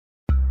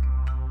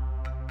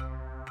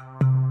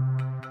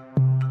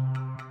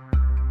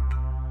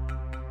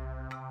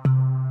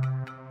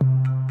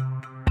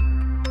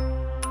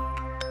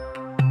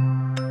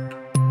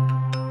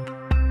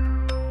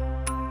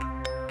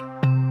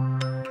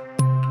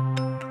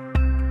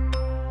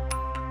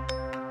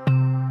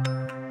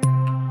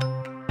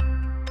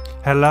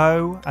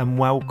Hello and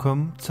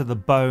welcome to the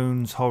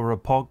Bones Horror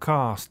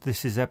Podcast.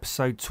 This is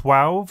episode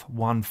 12,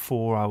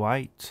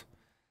 1408.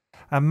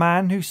 A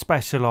man who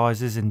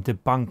specialises in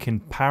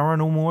debunking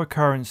paranormal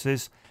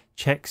occurrences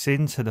checks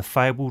into the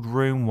fabled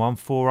room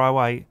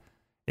 1408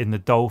 in the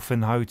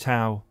Dolphin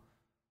Hotel.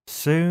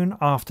 Soon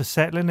after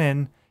settling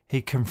in,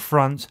 he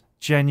confronts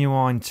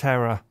genuine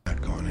terror.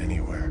 Not going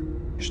anywhere.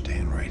 You're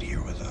staying right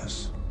here with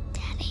us.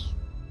 Daddy.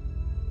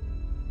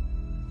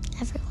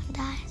 Everyone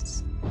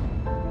dies.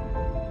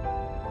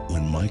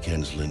 When Mike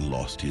Enslin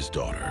lost his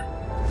daughter,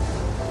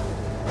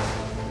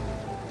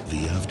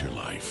 the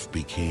afterlife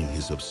became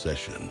his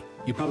obsession.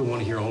 You probably want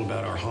to hear all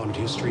about our haunted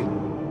history.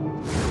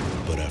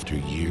 But after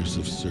years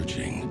of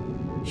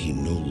searching, he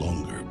no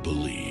longer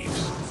believes.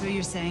 So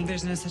you're saying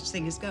there's no such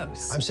thing as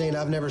ghosts? I'm saying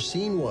I've never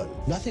seen one.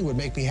 Nothing would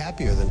make me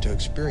happier than to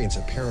experience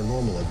a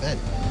paranormal event.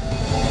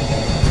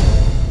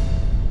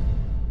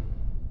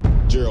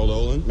 Gerald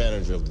Olin,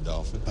 manager of the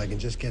Dolphin. If I can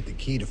just get the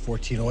key to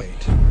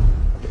 1408.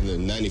 In the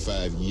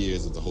 95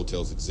 years of the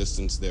hotel's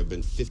existence, there have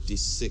been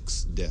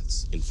 56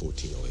 deaths in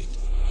 1408.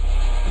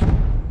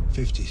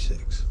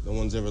 56. No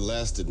one's ever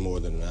lasted more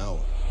than an hour.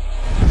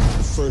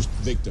 The first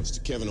victims to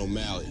Kevin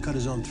O'Malley. Cut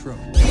his own throat.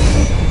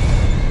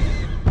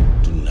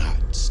 Do not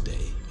stay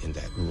in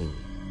that room.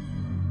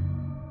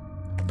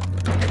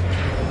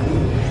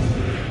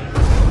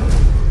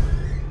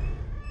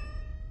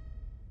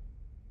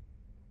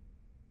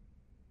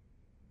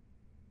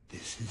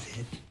 This is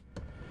it.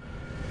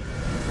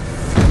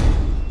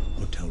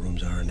 Hotel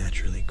rooms are a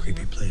naturally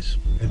creepy place.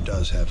 It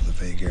does have the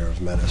vague air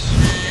of menace.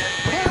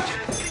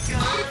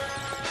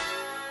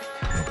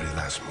 Nobody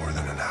lasts more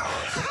than an hour.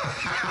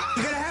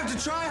 You're gonna have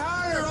to try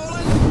harder,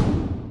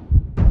 Olin!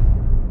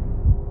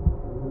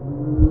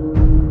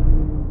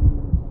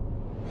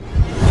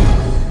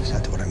 It's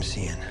not what I'm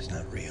seeing. It's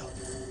not real.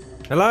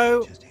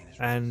 Hello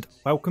and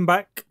welcome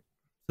back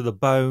to the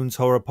Bones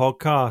Horror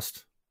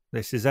Podcast.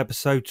 This is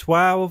episode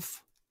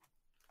 12,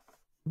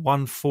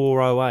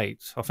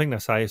 1408. I think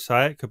that's how you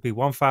say it. Could be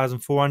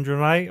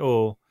 1408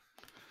 or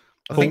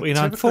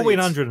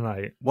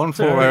 1408.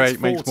 1408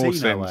 makes more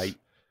sense. 1408.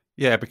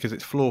 Yeah, because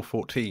it's floor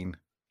 14.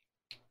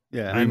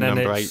 Yeah. Room And then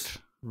number it's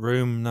 8.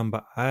 room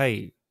number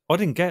 8. I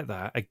didn't get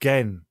that.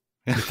 Again,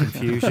 the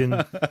confusion.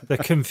 The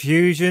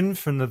confusion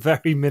from the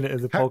very minute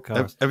of the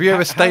podcast. Have you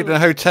ever stayed in a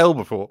hotel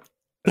before?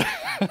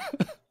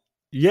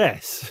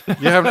 Yes. You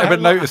haven't ever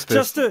noticed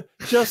this?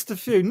 Just a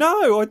few.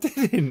 No, I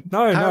didn't.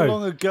 No, How no.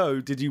 long ago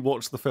did you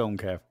watch the film,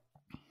 Kev?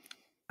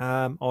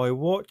 I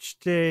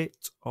watched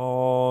it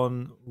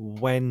on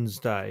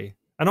Wednesday.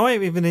 And I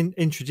haven't even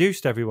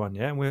introduced everyone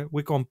yet. And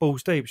we've gone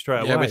balls deep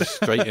straight Yeah, away. we're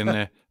straight in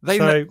there.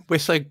 We're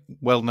so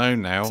well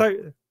known now.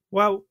 So,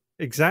 well,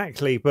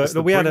 exactly. But It's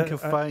the we had brink of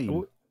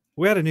fame.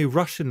 we had a new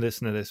Russian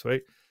listener this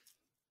week.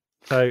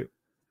 So,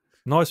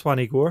 nice one,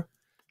 Igor.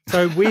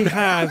 So we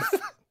have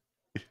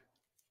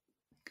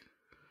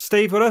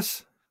Steve with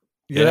us.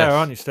 You're Yes. there,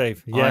 aren't you,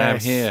 Steve? I am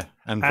here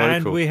and vocal.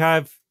 And we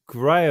have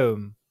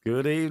Graham.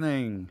 Good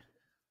evening.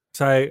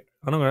 So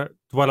I'm not going to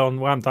dwell on.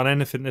 We haven't done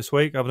anything this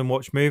week other than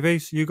watch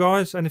movies. You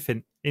guys,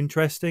 anything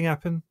interesting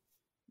happen?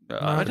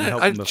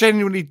 I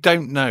genuinely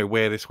don't know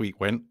where this week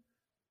went.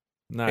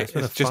 No, it's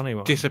been a just funny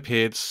one.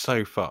 disappeared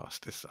so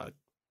fast. I don't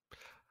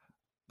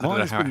Mine know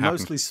has how it been happened.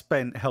 mostly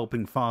spent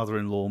helping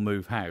father-in-law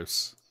move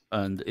house,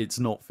 and it's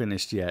not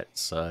finished yet,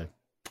 so...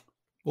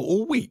 Well,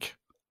 all week.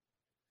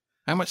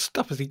 How much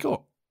stuff has he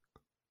got?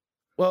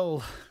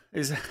 Well,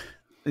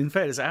 in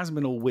fairness, it hasn't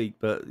been all week,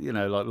 but, you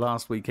know, like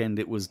last weekend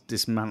it was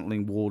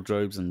dismantling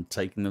wardrobes and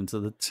taking them to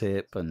the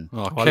tip, and...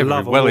 Oh, I Kevin,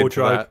 love a well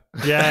into wardrobe.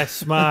 that.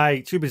 Yes,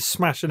 mate. You've been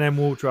smashing them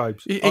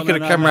wardrobes. He Oh,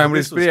 could have come around with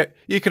his this was- video.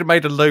 You could have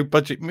made a low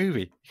budget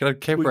movie. You could have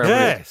Kevin around with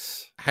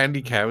Yes. a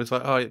handy cam. It's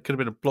like, oh, it could have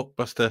been a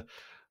blockbuster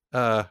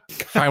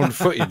found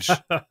footage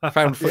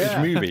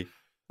Yeah. movie.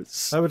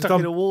 I would have Stuck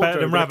in done a wardrobe better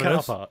than in a car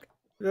Ravenous. park.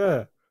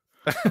 Yeah.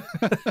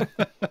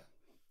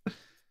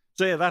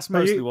 So yeah, that's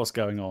mostly what's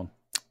going on.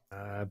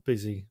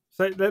 Busy.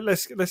 So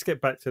let's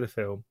get back to the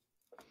film.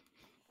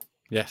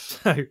 Yes.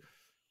 So,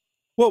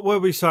 what were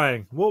we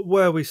saying?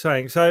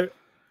 So,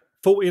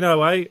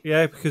 1408,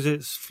 yeah, because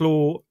it's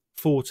floor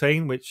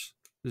 14, which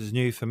is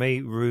new for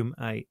me. Room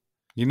 8.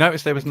 You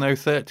notice there was no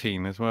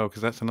 13 as well,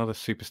 because that's another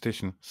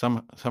superstition.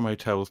 Some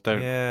hotels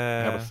don't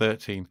have a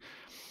 13.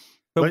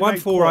 But They made quite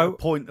a 140.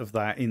 point of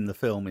that in the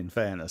film, in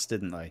fairness,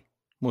 didn't they?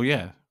 Well,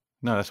 yeah.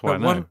 No, that's why I But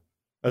know. one-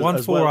 As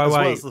 1408.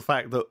 well as the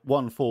fact that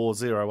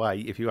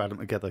 1408, if you add them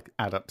together,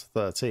 add up to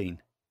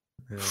 13.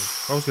 Yeah.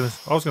 I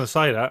was gonna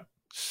say that.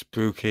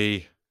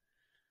 Spooky.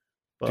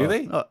 But, Do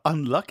they?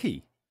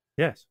 Unlucky.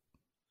 Yes.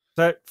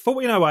 So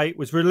 1408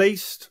 was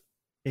released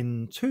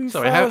in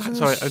 2007.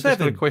 Sorry, I just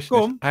got a question.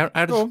 Go on.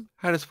 How Go on.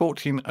 does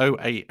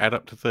 1408 add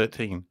up to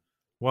 13?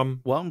 1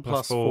 1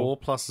 plus 4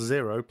 plus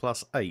 0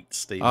 plus 8,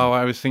 Steve. Oh,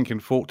 I was thinking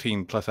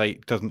 14 plus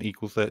 8 doesn't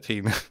equal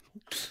 13.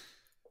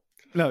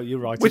 No, you're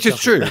right. Which it is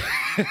true.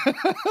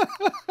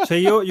 So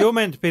you're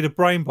meant to be the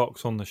brain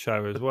box on the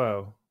show as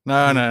well.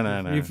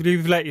 No.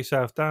 You've let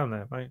yourself down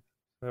there, mate.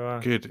 So,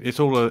 Good. It's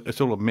all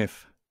a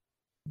myth.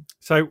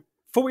 so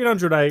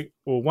 1408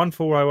 or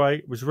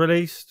 1408 was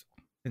released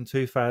in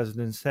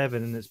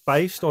 2007, and it's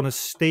based on a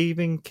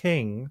Stephen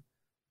King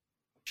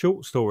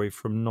short story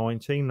from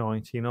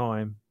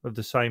 1999 of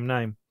the same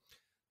name.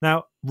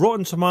 Now,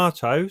 Rotten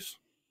Tomatoes,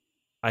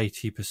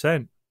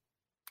 80%.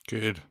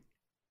 Good.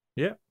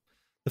 Yeah.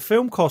 The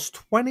film cost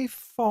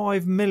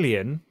 $25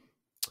 million,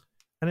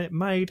 and it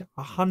made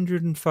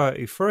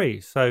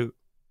 133. So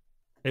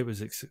it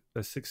was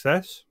a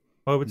success,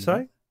 I would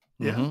say.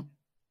 Yeah. Mm-hmm.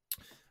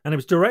 And it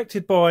was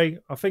directed by,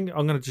 I think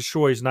I'm going to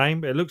destroy his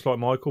name, but it looks like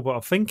Michael, but I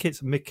think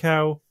it's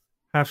Mikael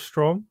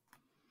Hafstrom.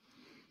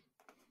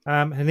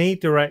 And he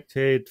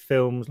directed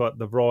films like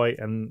The Right,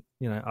 and,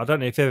 I don't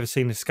know if you've ever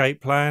seen Escape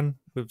Plan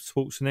with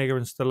Schwarzenegger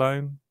and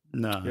Stallone.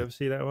 No. You ever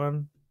see that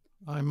one?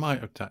 I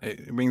might have done.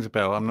 It rings a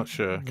bell. I'm not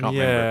sure. Can't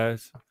remember. Yeah.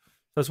 So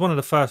it's one of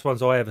the first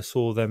ones I ever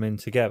saw them in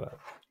together.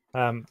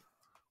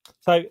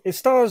 So it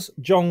stars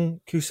John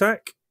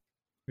Cusack,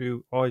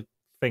 who I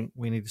think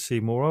we need to see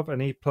more of,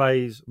 and he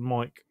plays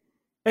Mike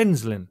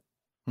Enslin.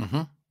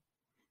 Mm-hmm.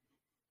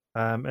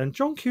 And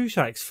John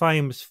Cusack's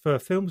famous for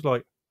films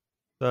like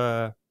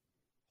The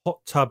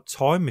Hot Tub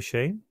Time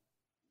Machine.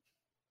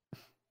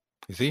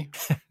 Is he?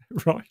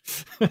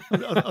 Right.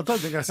 I don't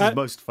think that's his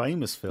most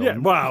famous film. Yeah,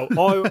 wow.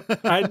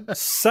 And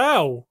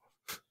Cell.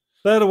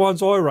 They're the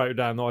ones I wrote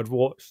down that I'd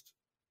watched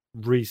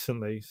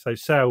recently. So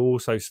Cell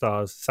also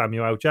stars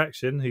Samuel L.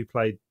 Jackson, who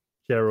played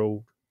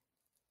Gerald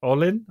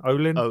Olin.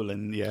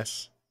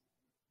 Yes.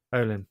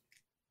 Olin.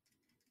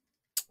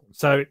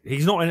 So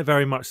he's not in it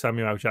very much,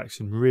 Samuel L.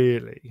 Jackson,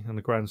 really, on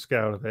the grand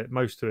scale of it.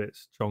 Most of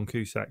it's John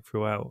Cusack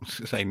throughout. I was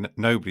going to say,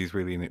 nobody's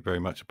really in it very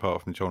much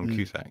apart from John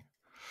Cusack.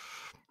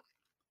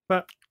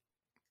 But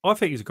I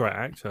think he's a great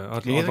actor.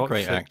 He is a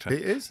great actor.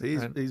 He is.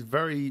 He's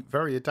very,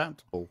 very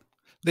adaptable.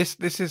 This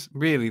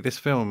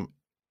film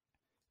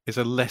is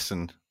a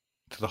lesson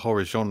to the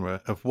horror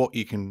genre of what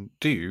you can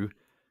do,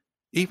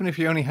 even if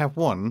you only have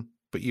one,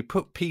 but you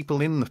put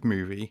people in the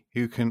movie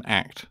who can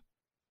act.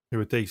 Who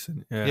are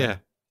decent, yeah. Yeah.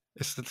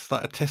 It's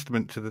like a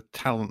testament to the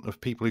talent of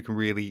people who can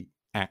really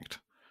act.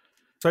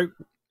 So,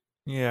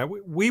 yeah,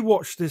 we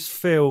watched this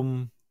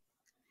film.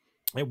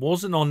 It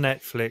wasn't on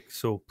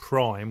Netflix or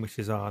Prime, which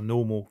is our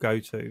normal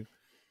go-to.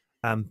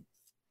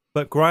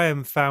 But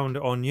Graham found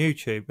it on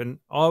YouTube, and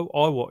I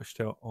watched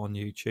it on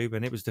YouTube,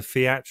 and it was the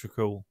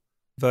theatrical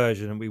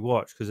version that we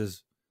watched, because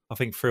there's, I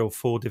think, 3 or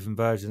 4 different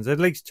versions. At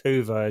least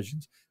 2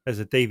 versions. There's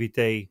a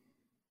DVD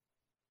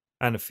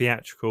and a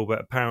theatrical,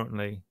 but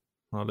apparently,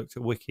 when I looked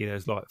at Wiki,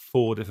 there's like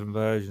 4 different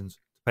versions,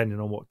 depending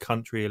on what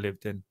country you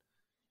lived in.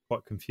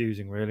 Quite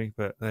confusing, really,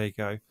 but there you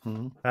go.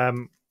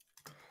 Mm-hmm.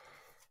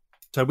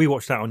 So we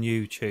watched that on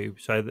YouTube.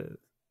 So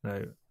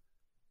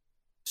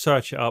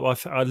search it up.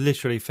 I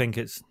literally think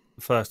it's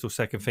the first or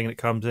second thing that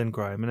comes in,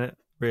 Graham, isn't it?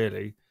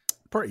 Really?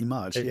 Pretty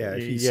much, yeah.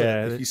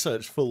 If you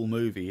search full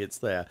movie, it's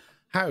there.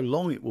 How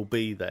long it will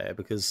be there,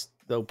 because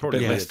there'll probably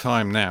be less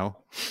time now.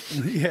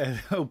 Yeah,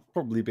 there'll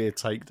probably be a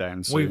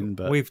takedown soon.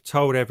 We've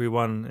told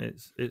everyone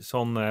it's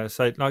on there.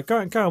 So go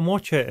and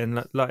watch it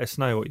and let us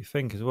know what you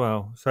think as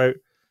well. So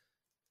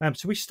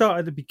we start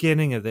at the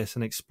beginning of this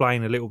and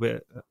explain a little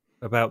bit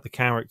about the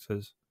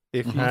characters,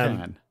 if you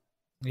can.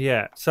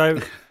 Yeah.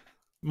 So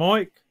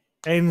Mike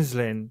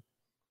Enslin,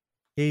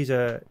 he's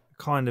a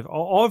kind of,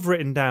 I've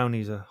written down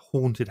he's a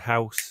haunted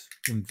house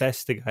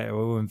investigator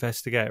or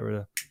investigator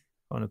of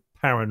kind of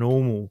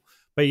paranormal,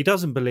 but he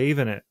doesn't believe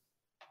in it.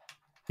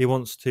 He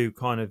wants to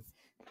kind of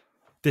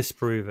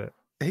disprove it.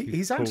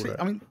 He's actually,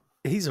 I mean,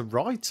 he's a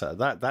writer.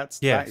 That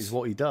is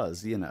what he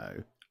does, you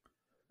know.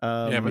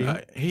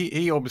 But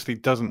he obviously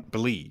doesn't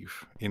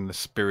believe in the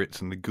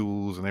spirits and the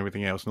ghouls and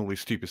everything else and all these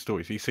stupid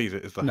stories. He sees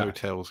it as the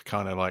hotels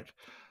kind of like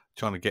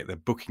trying to get their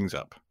bookings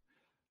up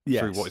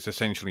through what is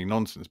essentially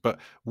nonsense. But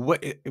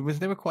it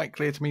was never quite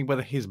clear to me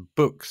whether his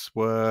books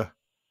were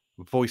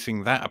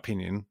voicing that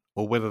opinion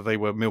or whether they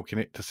were milking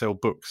it to sell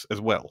books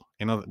as well.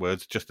 In other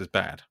words, just as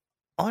bad.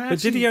 But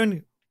did he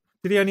only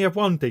have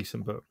one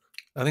decent book?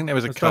 I think there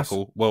was a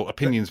couple. Well,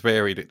 opinions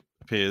varied, it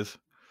appears.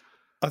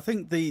 I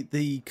think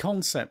the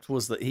concept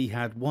was that he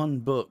had one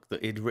book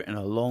that he'd written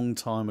a long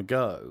time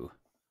ago,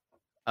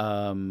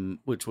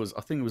 which was,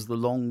 I think it was The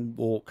Long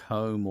Walk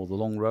Home or The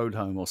Long Road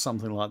Home or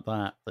something like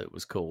that it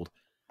was called.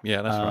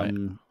 Yeah, that's right.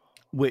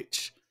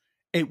 Which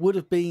it would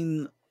have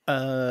been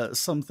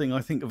something,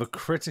 I think, of a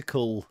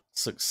critical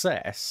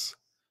success,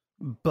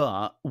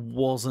 but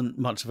wasn't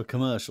much of a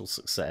commercial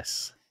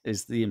success,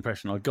 is the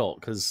impression I got,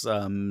 because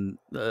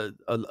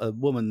a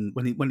woman,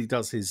 when he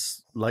does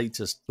his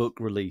latest book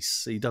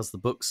release, he does the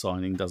book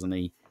signing, doesn't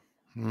he?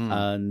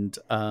 And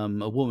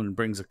a woman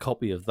brings a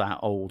copy of that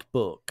old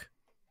book,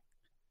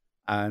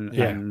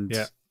 and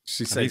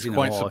she says, "You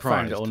know, I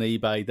found it on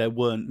eBay. There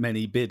weren't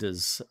many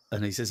bidders,"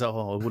 and he says,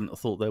 "Oh, I wouldn't have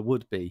thought there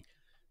would be."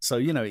 So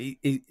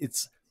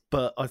it's.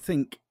 But I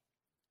think,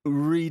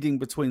 reading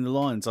between the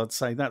lines, I'd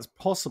say that's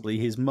possibly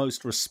his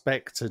most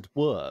respected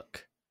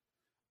work.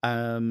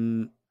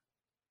 And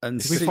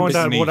did we find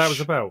out what that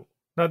was about?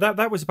 No,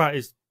 that was about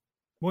his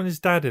Wasn't his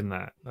dad in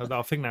that?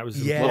 I think that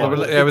was. Yeah. Well,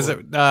 there was a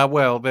It's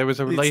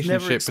never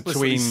relationship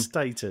explicitly between.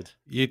 stated.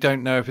 You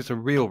don't know if it's a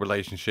real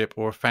relationship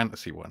or a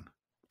fantasy one,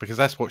 because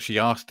that's what she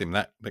asked him.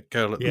 That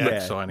girl at the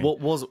book signing. What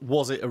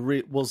was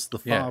it? Was the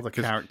father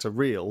 'cause character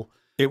real?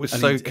 It was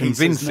And so he says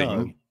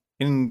convincing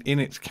no. in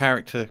its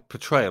character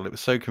portrayal. It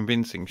was so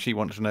convincing. She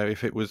wanted to know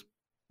if it was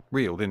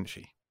real, didn't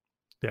she?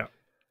 Yeah.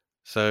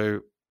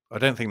 So I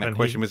don't think that And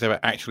question was ever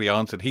actually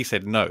answered. He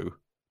said no,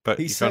 but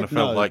He you kind of said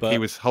felt no, like he but-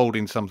 was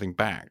holding something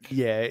back.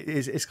 Yeah,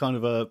 it's kind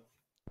of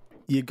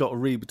you've got to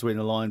read between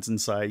the lines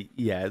and say,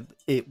 yeah,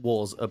 it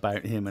was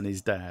about him and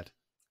his dad.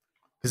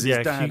 Because his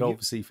dad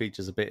obviously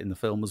features a bit in the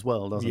film as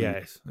well, doesn't he?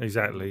 Yes,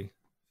 exactly.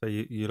 So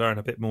you learn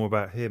a bit more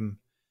about him.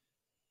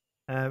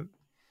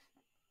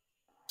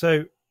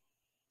 So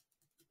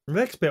the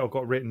next bit I've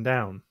got written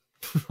down,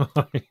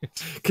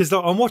 because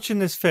I'm watching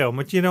this film,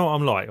 and do you know what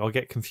I'm like? I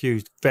get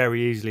confused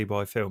very easily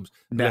by films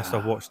unless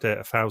I've watched it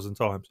 1,000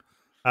 times.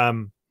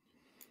 And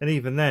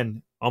even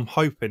then, I'm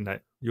hoping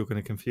that you're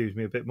going to confuse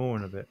me a bit more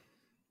in a bit.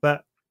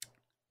 But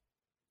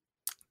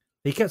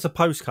he gets a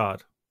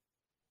postcard.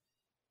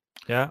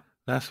 Yeah.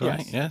 That's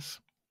right. Yes.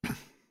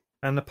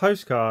 And the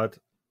postcard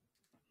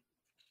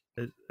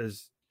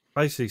is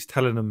basically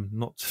telling them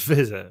not to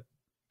visit.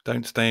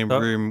 Don't stay in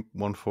room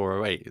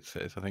 1408. It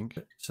says, I think.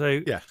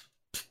 So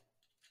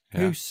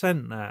who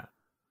sent that?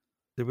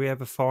 Did we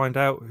ever find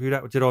out who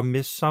that? Did I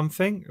miss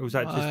something? Or was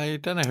that just? I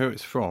don't know who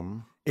it's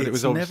from. But it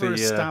was never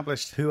obviously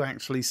established who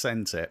actually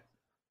sent it.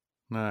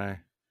 No,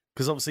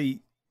 because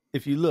obviously,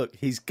 if you look,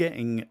 he's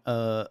getting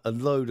a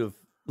load of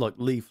like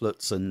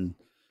leaflets and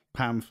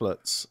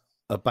pamphlets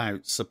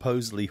about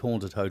supposedly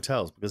haunted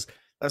hotels, because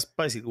that's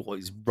basically what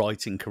his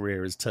writing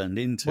career has turned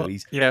into. Well,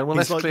 he's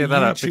let's like clear the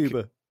that up.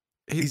 YouTuber.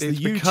 He's the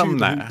become YouTuber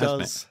that, who hasn't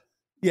does. it?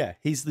 Yeah,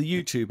 he's the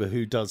YouTuber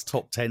who does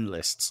top 10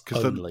 lists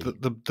only.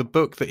 The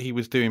book that he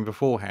was doing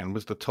beforehand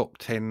was the top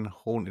 10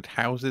 haunted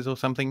houses or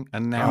something,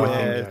 and now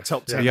I think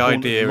top 10 the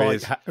idea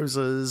is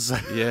lighthouses.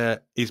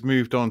 he's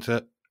moved on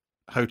to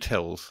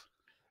hotels,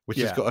 which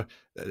has got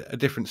a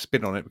different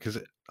spin on it, because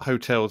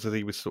hotels, as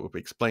he was sort of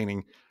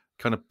explaining,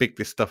 kind of big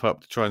this stuff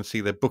up to try and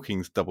see their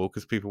bookings double,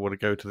 because people want to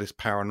go to this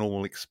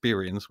paranormal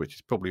experience, which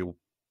is probably all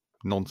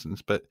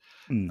nonsense, but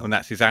and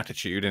that's his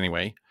attitude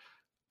anyway.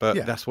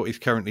 But that's what he's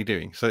currently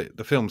doing. So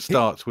the film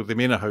starts with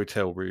him in a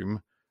hotel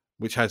room,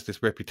 which has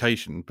this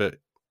reputation, but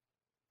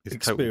is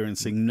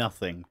experiencing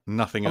nothing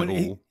at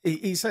all.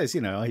 He says,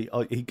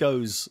 he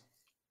goes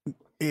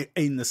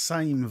in the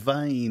same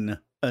vein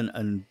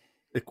and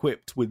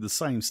equipped with the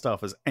same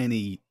stuff as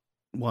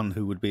anyone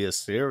who would be a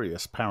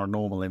serious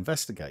paranormal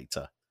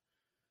investigator.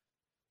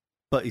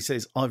 But he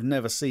says, I've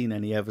never seen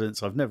any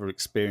evidence. I've never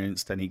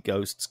experienced any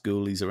ghosts,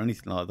 ghoulies, or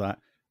anything like that.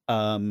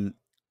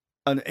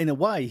 And in a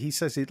way, he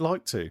says he'd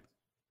like to.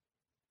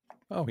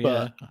 Oh,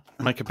 yeah.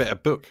 Make a better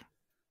book.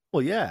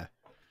 Well, yeah.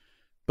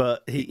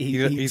 But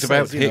he's says,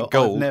 about to hit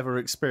gold. I've never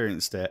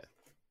experienced it.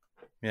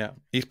 Yeah.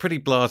 He's pretty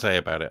blasé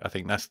about it, I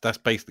think. That's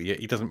basically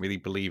it. He doesn't really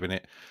believe in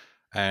it.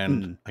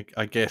 And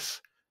I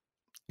guess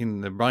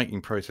in the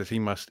writing process, he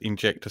must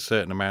inject a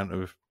certain amount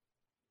of,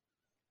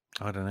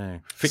 I don't know,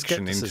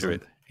 fiction into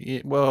it.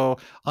 Yeah, well,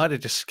 either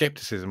just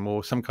skepticism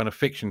or some kind of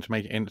fiction to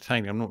make it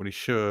entertaining. I'm not really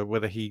sure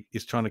whether he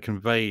is trying to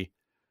convey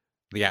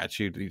the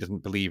attitude that he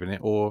doesn't believe in it,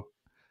 or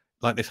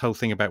like this whole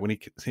thing about when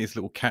his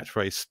little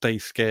catchphrase, stay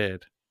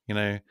scared,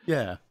 Yeah.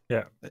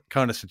 Yeah. It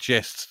kind of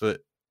suggests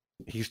that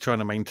he's trying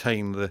to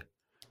maintain the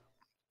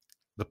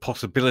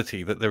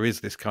possibility that there is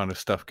this kind of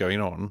stuff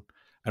going on,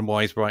 and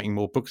why he's writing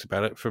more books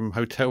about it from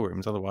hotel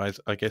rooms. Otherwise,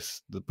 I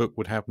guess the book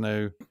would have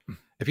no...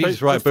 If you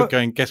just write a book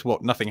going, guess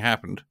what, nothing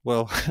happened,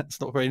 well,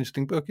 it's not a very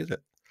interesting book, is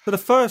it? But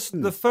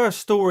the first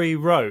story he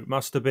wrote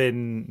must have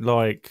been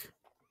like...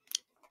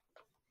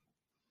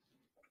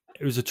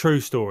 It was a true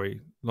story,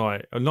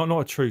 like not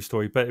a true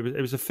story, but it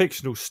was a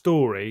fictional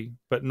story,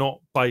 but not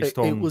based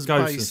on ghosts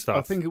and stuff.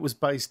 I think it was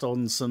based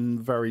on some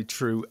very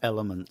true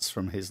elements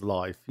from his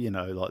life,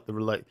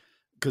 like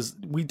because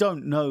we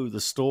don't know the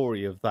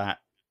story of that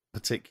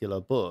particular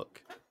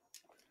book,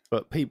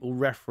 but people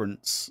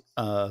reference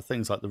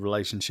things like the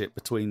relationship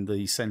between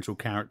the central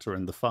character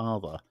and the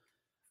father,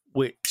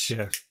 which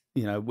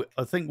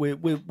I think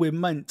we're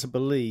meant to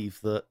believe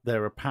that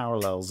there are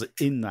parallels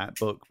in that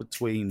book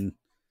between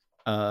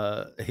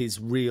his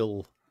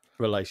real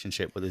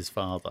relationship with his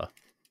father.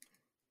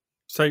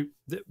 So,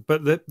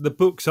 but the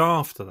books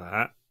after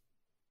that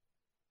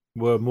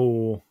were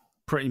more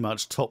pretty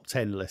much top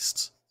 10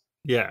 lists.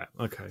 Yeah.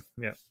 Okay.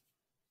 Yeah.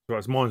 Right.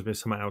 It reminds me of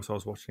something else I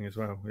was watching as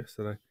well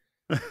yesterday.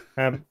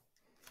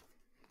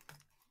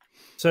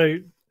 So,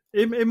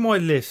 in my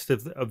list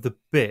of the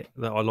bit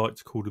that I like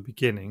to call the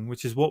beginning,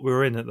 which is what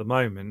we're in at the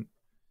moment.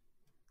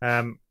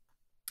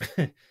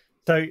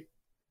 So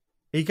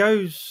he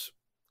goes.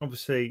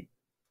 Obviously,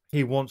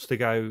 he wants to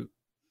go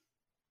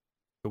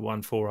to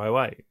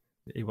 1408.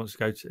 He wants to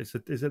go to... Is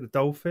it the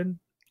Dolphin?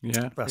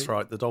 Yeah. That's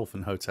right, the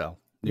Dolphin Hotel,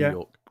 New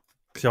York.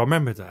 So I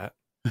remember that.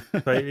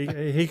 So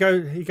he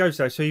goes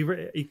there. So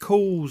he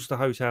calls the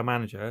hotel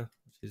manager,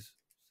 which is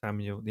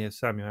Samuel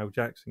L.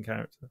 Jackson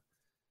character,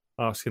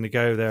 asking to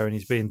go there, and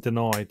he's being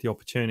denied the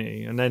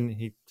opportunity, and then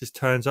he just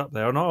turns up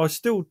there, and I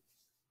still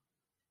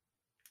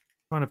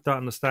kind of don't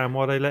understand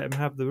why they let him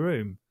have the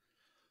room.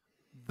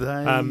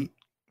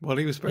 Well,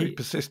 he was very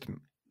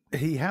persistent.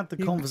 He had the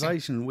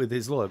conversation with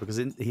his lawyer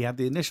because he had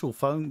the initial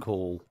phone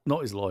call,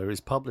 not his lawyer, his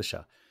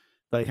publisher.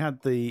 They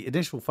had the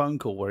initial phone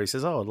call where he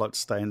says, I'd like to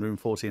stay in room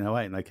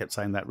 1408. And they kept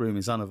saying that room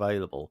is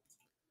unavailable.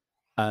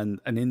 And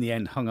in the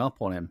end, hung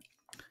up on him.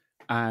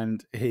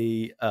 And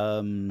his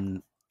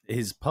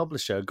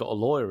publisher got a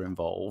lawyer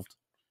involved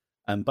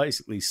and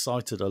basically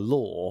cited a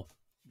law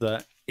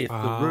that if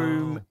the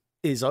room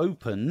is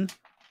open,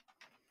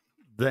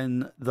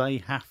 then they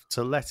have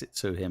to let it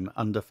to him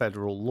under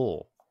federal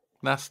law.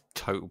 That's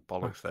total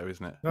bollocks, though,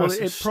 isn't it? Well,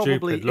 it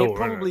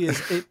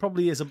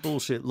probably is a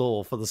bullshit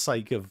law for the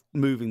sake of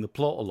moving the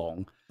plot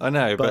along. I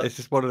know, but it's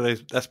just one of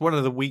those. That's one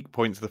of the weak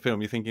points of the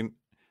film. You're thinking,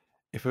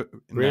 no,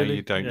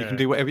 you don't. Yeah. You can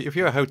do whatever. If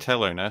you're a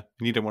hotel owner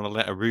and you don't want to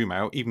let a room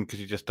out, even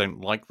because you just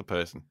don't like the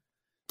person,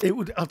 it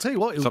would. I'll tell you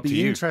what, it would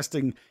be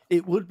interesting.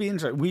 It would be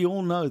interesting. We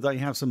all know they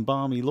have some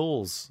balmy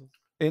laws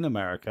in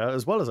America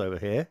as well as over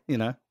here,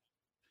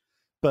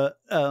 but.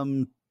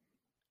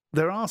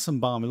 There are some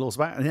balmy laws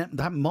about it, and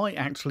that might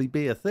actually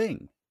be a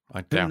thing.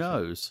 I doubt. Who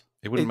knows?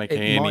 It wouldn't make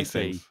any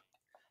sense.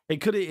 It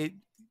could.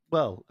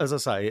 Well, as I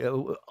say,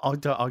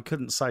 I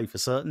couldn't say for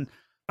certain,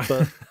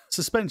 but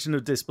suspension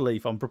of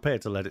disbelief. I'm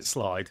prepared to let it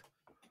slide.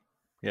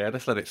 Yeah,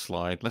 let's let it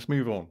slide. Let's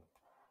move on.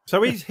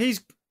 So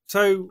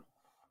so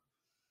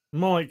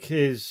Mike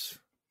is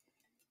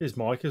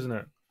Mike, isn't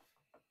it?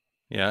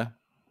 Yeah.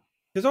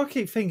 Because I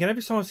keep thinking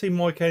every time I see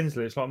Mike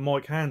Hensley, it's like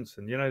Mike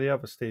Hansen, the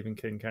other Stephen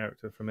King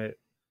character from It.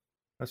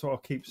 That's what I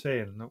keep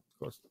saying. I've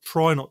got to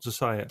try not to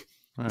say it.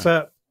 Right.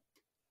 But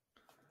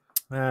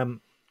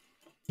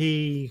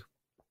he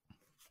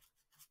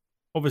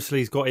obviously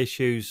he's got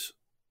issues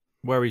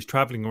where he's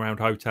travelling around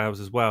hotels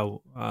as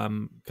well. I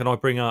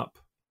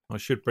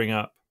should bring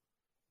up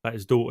that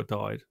his daughter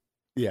died.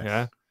 Yes.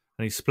 Yeah.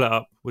 And he split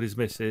up with his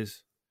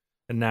missus,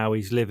 and now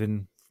he's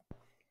living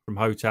from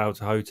hotel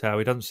to hotel.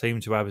 He doesn't seem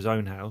to have his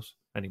own house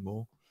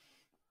anymore.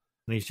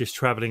 And he's just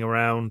travelling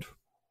around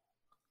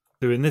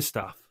doing this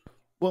stuff.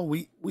 Well,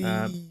 we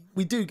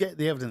do get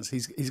the evidence.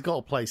 He's got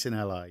a place in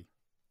LA.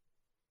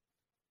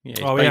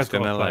 Yeah, he has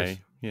got in LA. Place.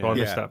 Yeah. I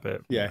missed that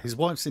bit. Yeah, his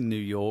wife's in New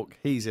York.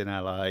 He's in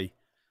LA.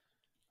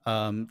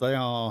 They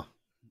are.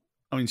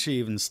 I mean, she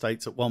even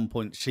states at one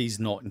point she's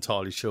not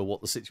entirely sure what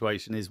the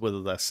situation is,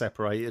 whether they're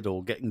separated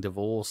or getting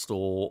divorced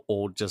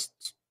or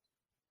just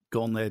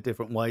gone their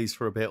different ways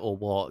for a bit or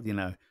what.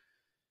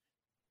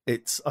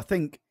 It's. I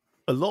think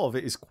a lot of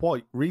it is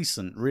quite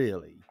recent,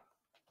 really.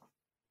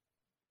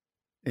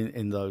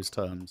 In those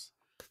terms.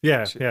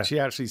 Yeah, She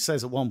actually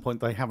says at one point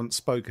they haven't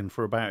spoken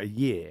for about a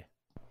year.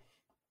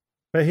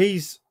 But I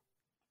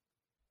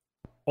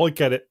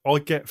get it. I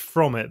get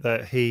from it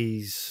that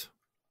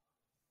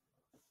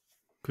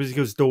because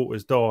his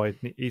daughter's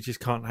died, he just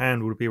can't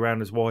handle to be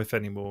around his wife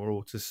anymore,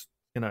 or just,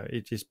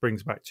 it just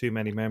brings back too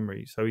many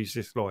memories. So he's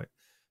just like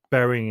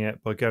burying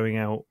it by going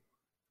out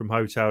from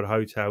hotel to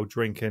hotel,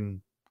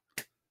 drinking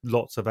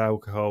lots of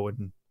alcohol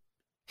and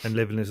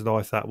living his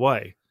life that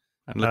way.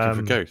 And looking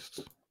for ghosts.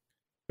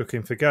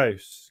 Looking for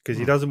ghosts, because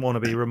he doesn't want to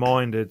be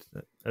reminded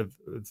of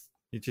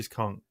he just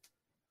can't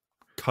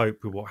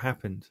cope with what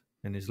happened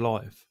in his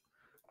life.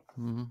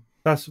 Mm-hmm.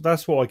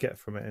 That's what I get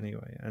from it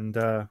anyway. And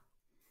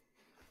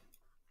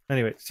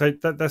anyway, so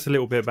that's a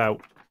little bit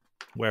about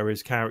where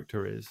his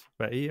character is.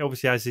 But he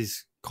obviously has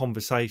his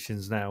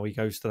conversations now. He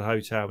goes to the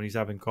hotel and he's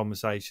having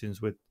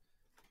conversations with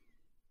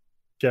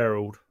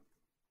Gerald,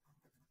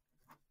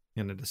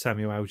 the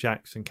Samuel L.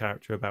 Jackson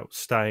character, about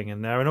staying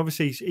in there. And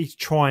obviously he's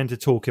trying to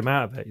talk him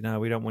out of it.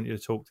 We don't want you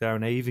to talk there.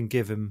 And they even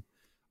give him,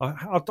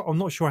 I'm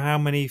not sure how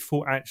many he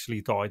thought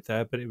actually died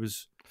there, but it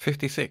was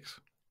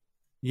 56.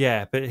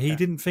 Yeah, but he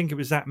didn't think it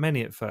was that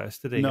many at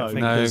first, did he? No,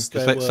 because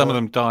some of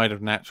them died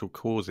of natural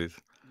causes.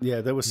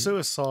 Yeah, there were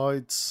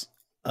suicides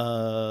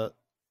in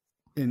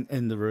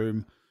the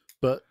room,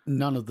 but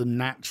none of the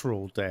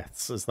natural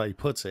deaths, as they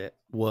put it,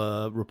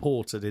 were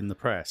reported in the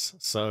press.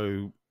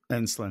 So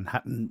Ensslin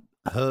hadn't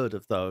heard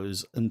of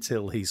those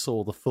until he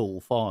saw the full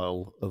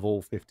file of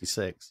all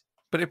 56.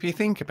 But if you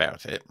think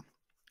about it,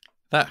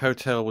 that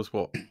hotel was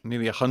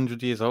nearly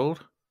 100 years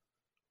old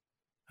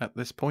at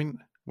this point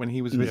when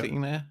he was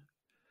visiting there.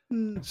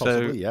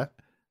 Possibly, yeah.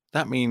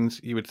 That means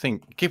you would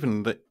think,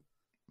 given that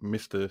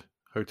Mr.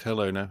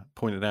 Hotel owner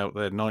pointed out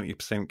they're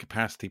 90%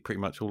 capacity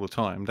pretty much all the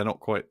time, they're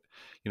not quite,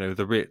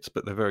 the Ritz,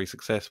 but they're very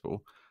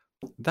successful.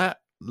 That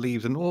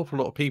leaves an awful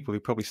lot of people who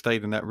probably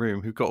stayed in that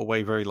room who got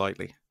away very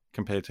lightly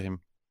compared to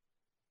him.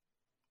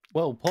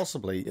 Well,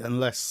 possibly,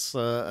 unless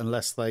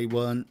they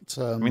weren't.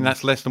 I mean,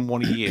 that's less than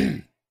one a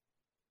year.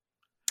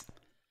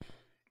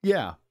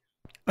 Yeah,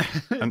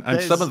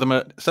 and some of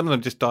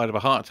them just died of a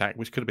heart attack,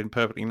 which could have been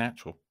perfectly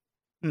natural.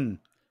 Mm.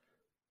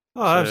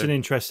 Oh, that was an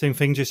interesting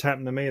thing just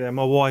happened to me there.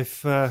 My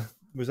wife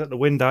was at the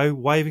window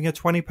waving a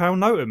 £20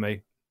 note at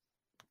me.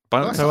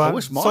 Bonus. So,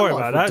 sorry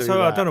about that.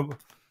 So I don't know.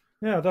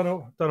 Yeah, I don't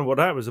know what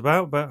that was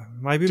about, but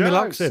maybe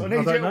Jokes, Meluxin. I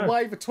need don't you know. to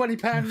wave a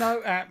 £20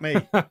 note at me.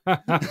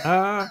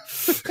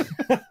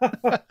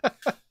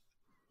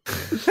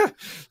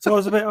 So I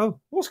was a bit,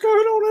 what's going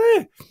on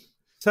here?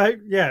 So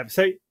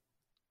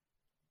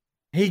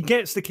he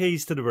gets the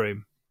keys to the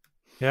room.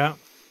 Yeah.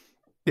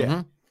 Yeah.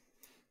 Mm-hmm.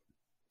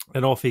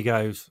 And off he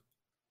goes.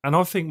 And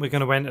I think we're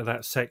going to enter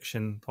that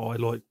section I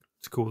like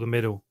to call the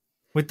middle.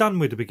 We're done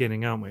with the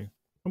beginning, aren't we?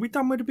 Are we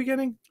done with the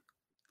beginning?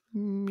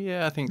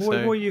 Yeah, I think What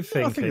so. are you I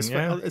thinking?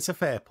 think it's a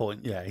fair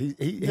point. Yeah,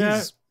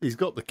 he's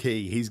got the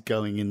key. He's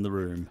going in the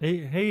room.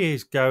 He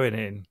is going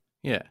in.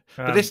 Yeah,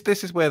 but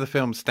this is where the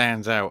film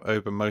stands out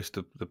over most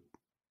of the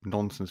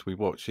nonsense we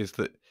watch. Is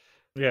that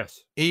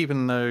Yes.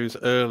 even those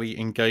early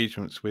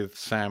engagements with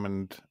Sam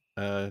and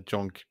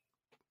John,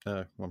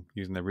 well, I'm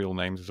using their real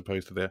names as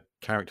opposed to their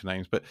character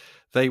names, but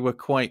they were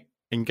quite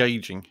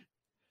engaging,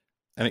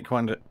 and it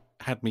kind of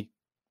had me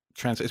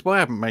It's why I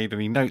haven't made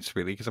any notes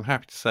really, because I'm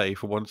happy to say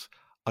for once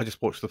I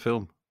just watched the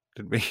film.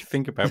 Didn't really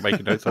think about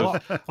making notes.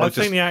 I was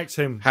think the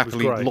acting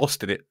happily was great.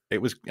 lost in it.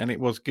 It was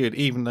good.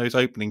 Even those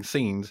opening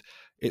scenes,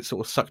 it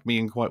sort of sucked me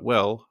in quite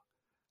well.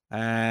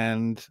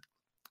 And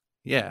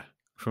yeah,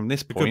 from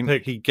this point,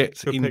 he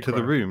gets into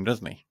the room,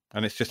 doesn't he?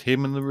 And it's just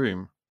him in the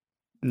room.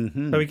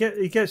 Mm-hmm. So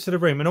he gets to the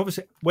room, and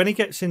obviously when he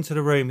gets into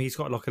the room, he's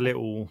got like a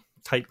little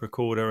tape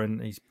recorder,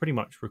 and he's pretty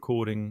much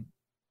recording.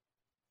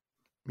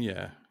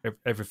 Yeah,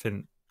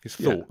 everything. His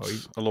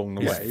thoughts along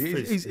the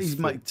way. He's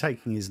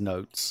taking his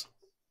notes.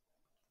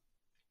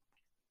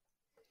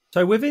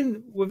 So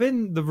within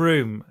the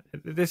room,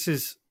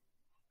 there's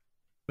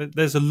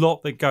a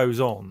lot that goes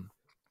on.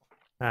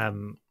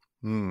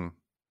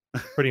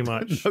 Pretty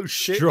much. No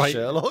shit,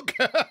 Sherlock.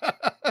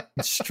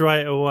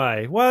 Straight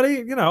away. Well,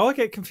 I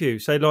get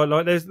confused. So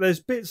like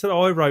there's bits that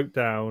I wrote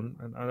down,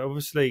 and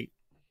obviously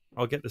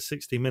I'll get the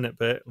 60-minute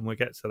bit, and we'll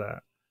get to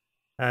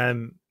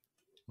that.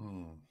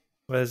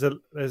 There's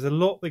a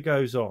lot that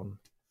goes on,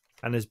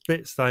 and there's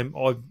bits that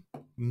I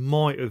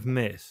might have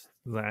missed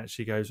that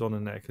actually goes on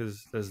in there,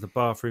 because there's the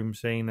bathroom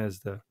scene,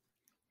 there's the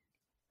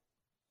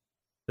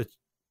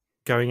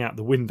going out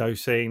the window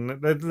scene.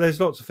 There's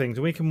lots of things,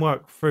 and we can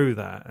work through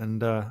that.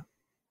 And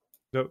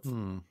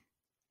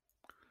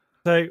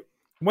so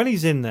when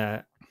he's in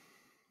there,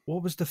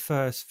 what was the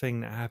first thing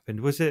that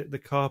happened? Was it the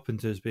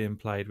Carpenters being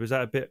played? Was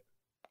that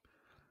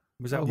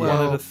one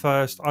of the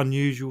first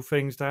unusual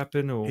things to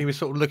happen? Or he was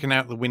sort of looking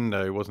out the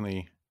window, wasn't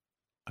he?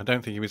 I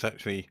don't think he was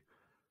actually.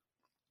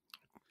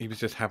 He was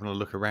just having a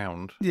look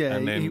around. Yeah,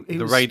 and then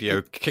the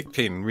radio kicked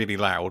in really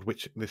loud.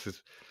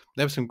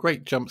 There were some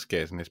great jump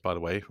scares in this, by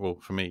the way. Well,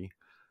 for me,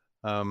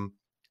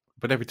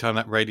 but every time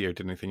that radio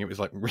did anything, it was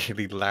like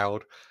really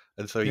loud,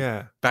 and so he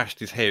bashed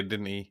his head,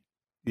 didn't he?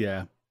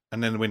 Yeah,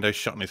 and then the window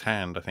shut in his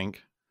hand, I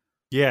think.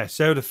 Yeah,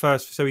 so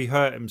he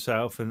hurt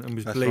himself and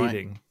was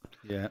bleeding.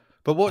 Right. Yeah.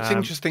 But what's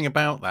interesting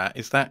about that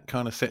is that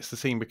kind of sets the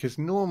scene, because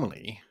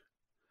normally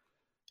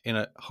in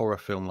a horror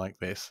film like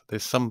this,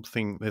 there's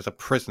a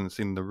presence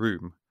in the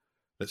room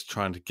that's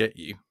trying to get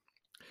you,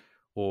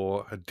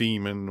 or a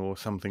demon or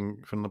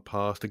something from the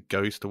past, a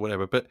ghost or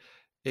whatever. But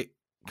it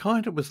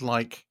kind of was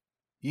like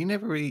you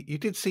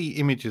did see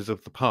images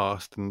of the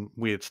past and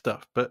weird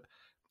stuff, but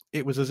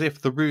it was as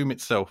if the room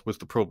itself was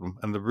the problem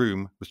and the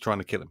room was trying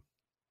to kill him.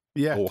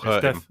 Yeah, or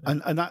hurt him.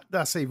 And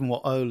that's even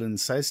what Olin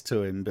says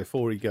to him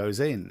before he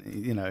goes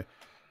in,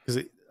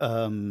 because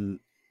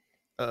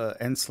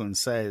Ensslin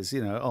says,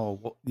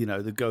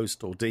 the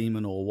ghost or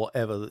demon or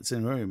whatever that's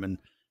in the room, and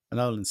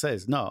Olin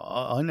says, no,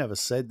 I never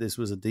said this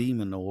was a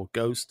demon or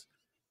ghost.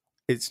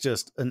 It's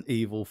just an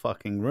evil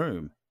fucking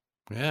room.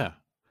 Yeah,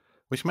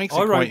 which makes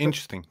it quite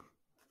interesting.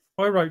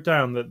 I wrote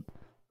down that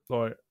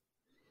like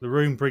the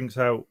room brings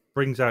out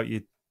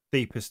your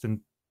deepest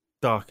and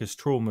darkest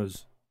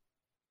traumas.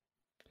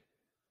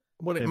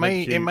 Well, it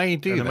may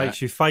do that. It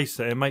makes you face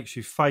it. It makes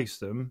you face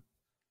them,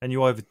 and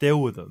you either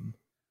deal with them,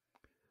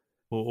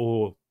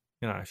 or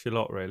it's your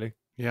lot, really.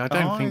 Yeah, I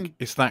don't think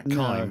it's that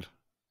kind.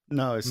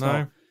 No, it's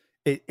not.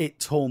 It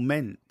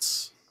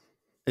torments.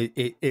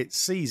 It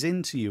sees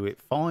into you.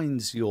 It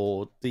finds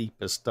your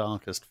deepest,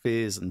 darkest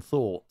fears and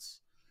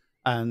thoughts,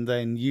 and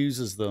then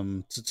uses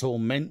them to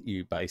torment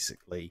you.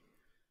 Basically,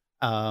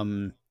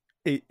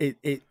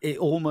 it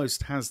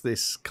almost has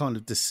this kind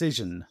of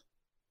decision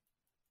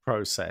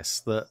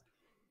process that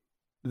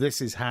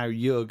this is how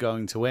you're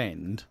going to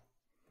end,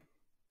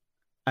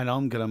 and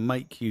I'm going to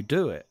make you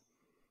do it.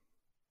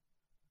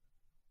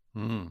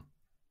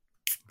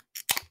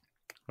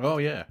 Oh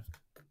yeah.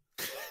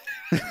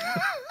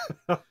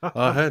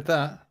 I heard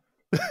that.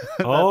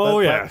 Oh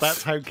yeah,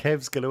 that's how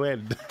Kev's going to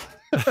end.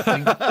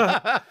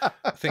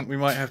 I think we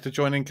might have to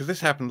join in, because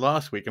this happened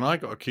last week, and I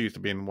got accused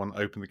of being the one that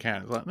opened the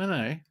can. It's like,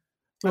 no,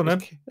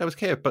 that was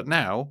Kev, but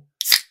now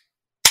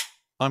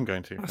I'm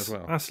going to as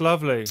well. That's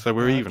lovely. So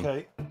we're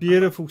even.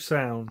 Beautiful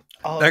sound.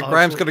 Now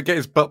Graham's going to get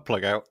his butt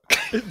plug out.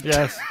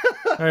 Yes.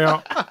 There you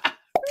are.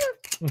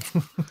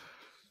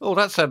 Oh,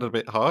 that sounded a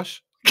bit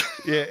harsh.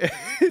 Yeah.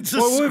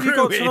 What have you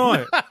got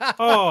tonight?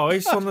 Oh,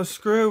 it's on the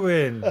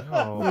screw-in.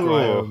 Oh,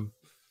 Graham.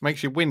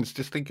 makes you wince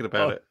just thinking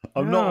about it.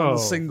 I'm not on a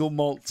single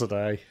malt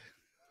today.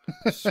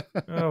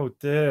 Oh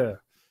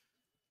dear.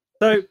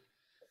 So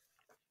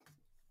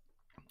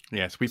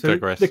yes, we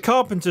digress. The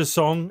Carpenters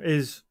song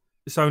is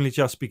 "It's Only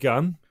Just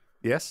Begun."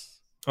 Yes.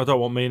 I don't know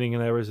what meaning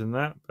there is in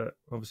that, but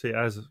obviously it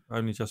has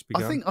only just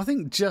begun. I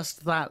think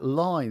just that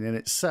line in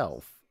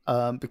itself,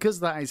 because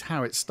that is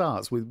how it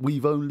starts with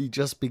 "We've only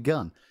just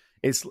begun."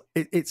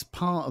 It's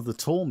part of the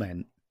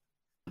torment.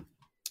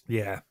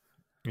 Yeah,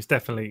 it's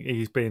definitely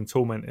he's being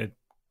tormented.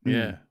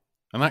 Yeah,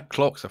 and that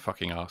clock's a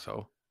fucking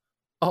arsehole.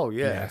 Oh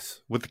yeah,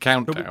 yes. With the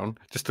countdown,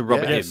 just to rub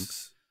it in.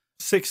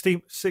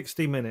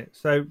 60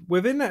 minutes. So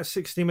within that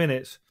 60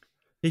 minutes,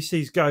 he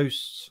sees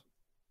ghosts.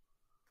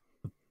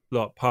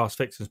 Like past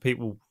victims,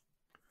 people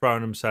throwing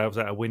themselves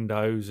out of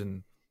windows,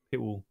 and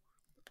people.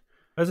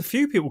 There's a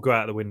few people go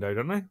out the window,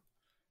 don't they?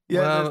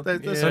 Yeah,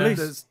 there's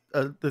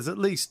at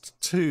least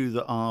two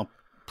that are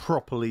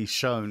properly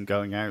shown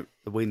going out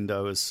the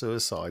window as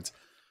suicides.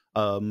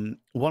 One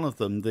of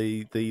them,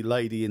 the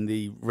lady in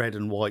the red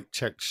and white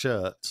checked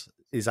shirt,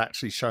 is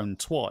actually shown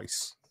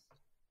twice.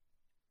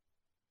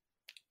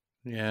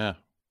 Yeah.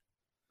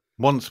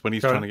 Once when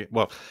he's trying to get...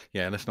 Well,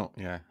 yeah, let's not...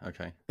 Yeah,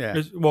 okay.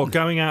 Yeah. Well,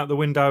 going out the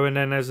window, and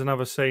then there's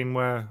another scene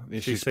where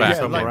she's back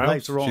somewhere else.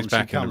 Later on, she's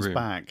back she comes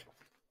back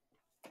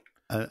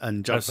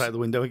and jumps out the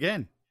window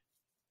again.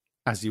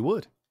 As you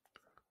would.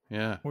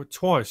 Yeah. Well,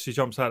 twice she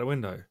jumps out the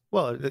window.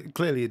 Well,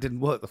 clearly it didn't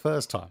work the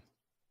first time.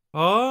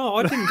 Oh,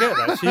 I didn't get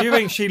that. So you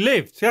think she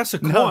lived? That's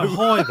quite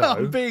high, though.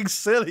 I'm being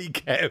silly,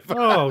 Kev.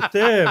 Oh,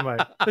 dear, mate.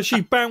 So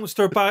she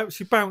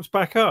bounced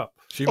back up.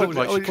 She looked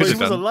like she could was have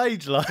done.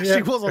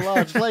 She was a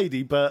large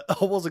lady, but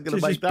I wasn't going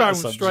to make that bounced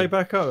assumption. straight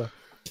back up.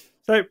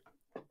 So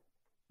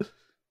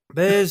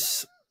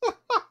there's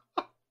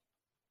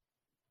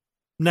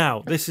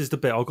now this is the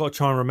bit I've got to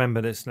try and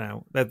remember this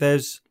now. That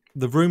there's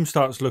the room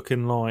starts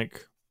looking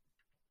like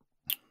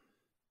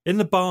in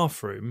the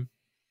bathroom.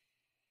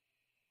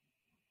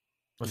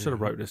 I should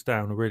have wrote this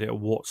down really at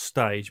what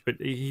stage, but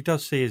he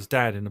does see his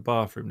dad in the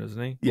bathroom,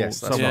 doesn't he?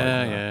 Yes, that's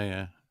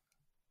yeah.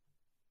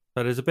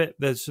 So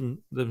there's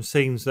some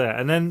scenes there,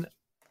 and then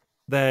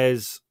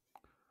there's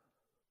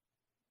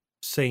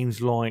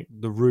scenes like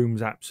the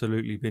room's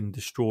absolutely been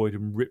destroyed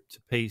and ripped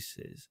to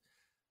pieces.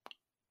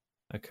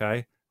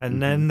 Okay,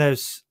 and then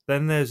there's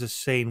a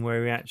scene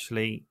where he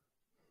actually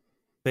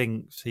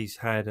thinks he's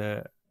had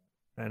an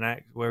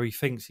act where he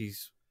thinks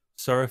he's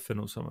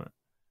surfing or something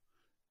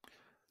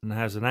and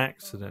has an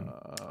accident.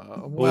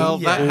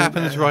 That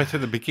happens right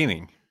at the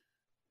beginning.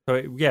 So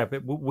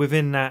but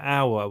within that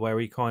hour where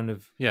he kind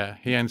of he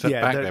ends up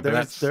back there.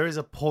 But there is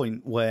a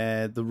point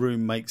where the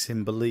room makes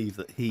him believe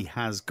that he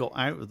has got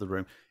out of the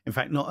room. In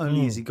fact, not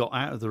only has he got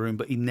out of the room,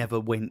 but he never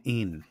went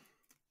in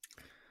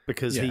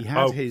because he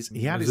had his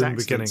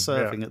accident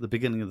surfing at the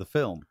beginning of the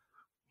film.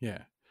 Yeah,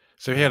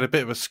 so he had a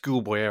bit of a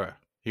schoolboy error.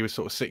 He was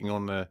sort of sitting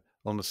on the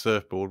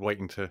surfboard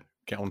waiting to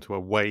get onto a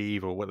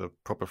wave, or what the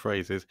proper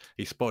phrase is.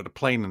 He spotted a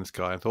plane in the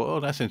sky and thought, "Oh,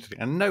 that's interesting."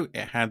 And note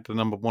it had the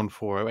number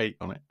 1408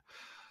 on it.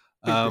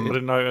 I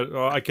didn't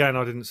know. Again,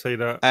 I didn't see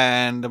that.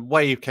 And the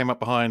wave came up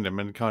behind him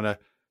and kind of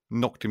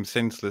knocked him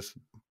senseless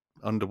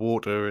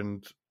underwater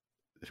and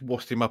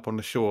washed him up on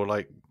the shore,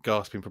 like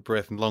gasping for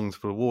breath and lungs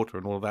full of water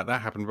and all of that.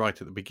 That happened right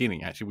at the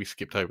beginning. Actually, we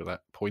skipped over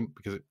that point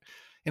because,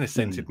 in a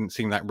sense, it didn't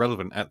seem that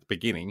relevant at the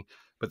beginning.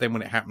 But then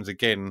when it happens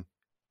again,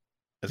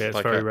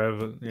 it's very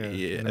relevant.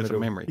 Yeah, as a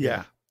memory.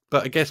 Yeah.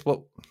 But I guess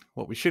what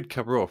we should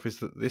cover off is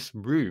that this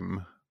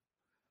room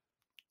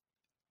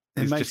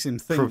makes him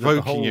think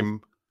provoking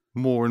him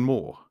more and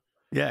more.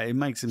 Yeah, it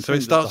makes him. So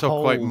it starts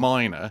off quite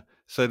minor.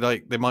 So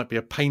like there might be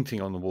a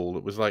painting on the wall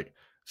that was like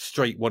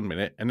straight 1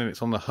 minute, and then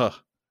it's on the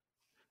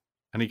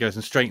and he goes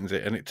and straightens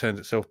it, and it turns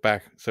itself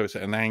back so it's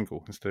at an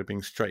angle instead of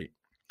being straight.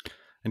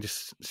 And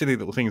just silly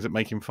little things that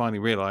make him finally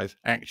realise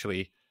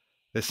actually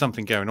there's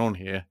something going on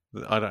here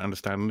that I don't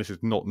understand, and this is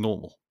not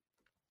normal.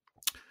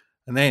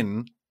 And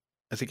then,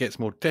 as he gets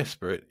more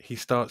desperate, he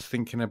starts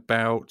thinking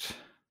about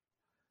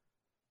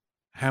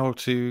how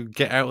to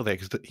get out of there,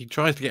 because he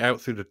tries to get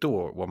out through the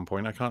door at one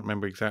point. I can't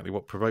remember exactly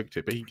what provoked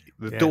it, but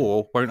the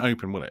door won't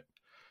open, will it?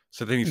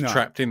 So then he's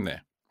trapped in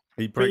there.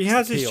 But he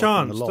has his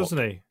chance, doesn't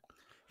he?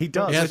 He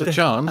does. He has a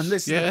chance. And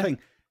this is the thing.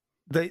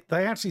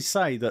 They actually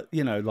say that,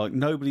 like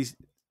nobody's...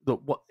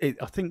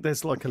 I think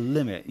there's like a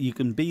limit. You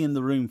can be in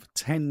the room for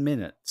 10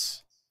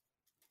 minutes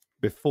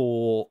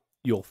before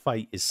your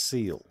fate is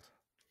sealed.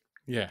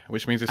 Yeah,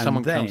 which means if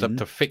someone comes up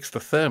to fix the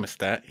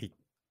thermostat, he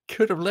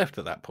could have left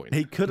at that point.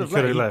 He could have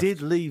left. He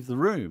did leave the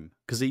room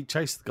because he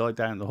chased the guy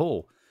down the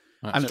hall.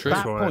 At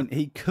that point,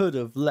 he could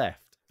have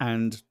left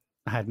and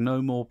had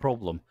no more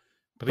problem.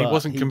 But he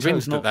wasn't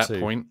convinced at that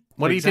point.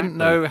 Well, he didn't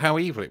know how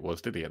evil it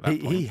was, did he? At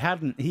that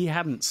point, he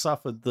hadn't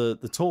suffered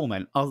the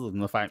torment other than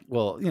the fact,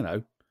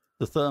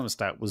 the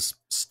thermostat was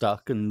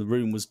stuck and the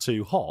room was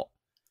too hot.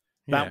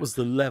 That was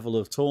the level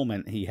of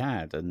torment he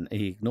had, and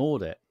he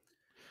ignored it.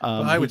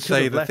 But I would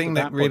say the thing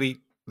that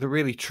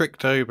really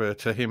tricked over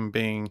to him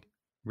being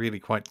really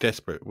quite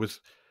desperate was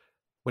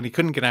when he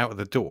couldn't get out of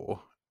the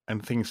door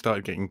and things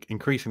started getting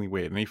increasingly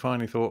weird, and he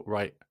finally thought,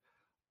 right,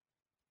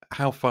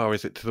 how far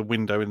is it to the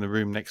window in the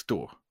room next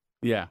door?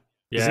 Yeah.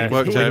 Yeah, He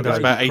worked out it was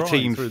about Crying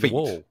 18 through the feet.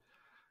 wall.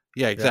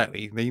 Yeah,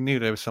 exactly. He knew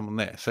there was someone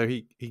there. So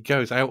he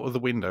goes out of the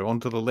window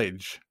onto the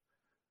ledge,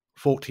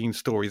 14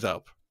 stories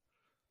up,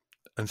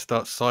 and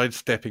starts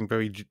sidestepping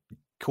very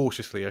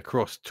cautiously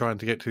across, trying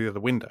to get to the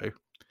other window.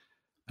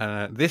 And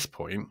at this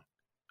point,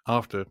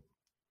 after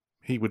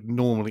he would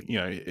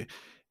normally,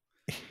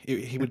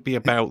 he would be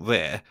about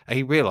there, and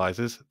he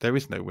realizes there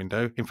is no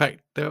window. In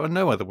fact, there are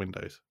no other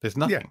windows. There's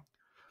nothing.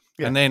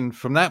 Yeah. And then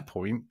from that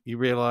point, you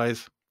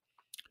realize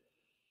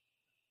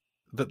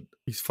that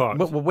he's fucked.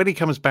 when he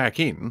comes back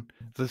in,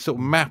 the sort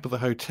of map of the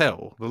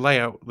hotel,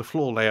 the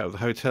floor layout of the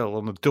hotel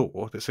on the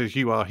door that says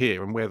you are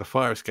here and where the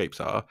fire escapes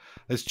are,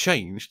 has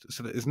changed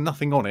so that there's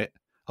nothing on it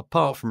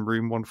apart from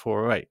room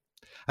 1408.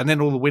 And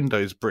then all the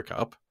windows brick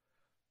up.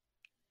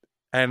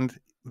 And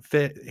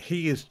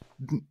he is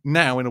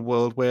now in a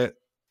world where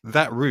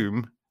that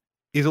room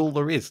is all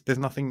there is. There's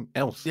nothing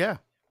else. Yeah.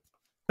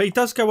 But he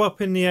does go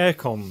up in the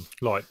aircon,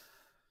 like.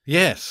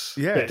 Yes,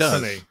 Yeah, it does.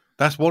 Doesn't he?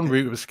 That's one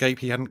route of escape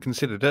he hadn't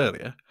considered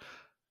earlier.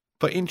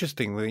 But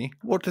interestingly,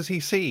 what does he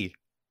see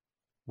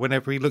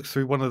whenever he looks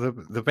through one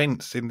of the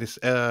vents in this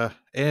air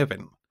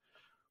vent?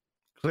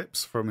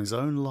 Clips from his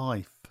own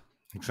life.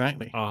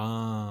 Exactly.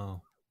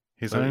 Oh.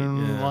 His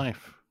own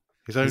life.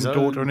 His own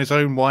daughter and his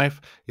own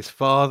wife. His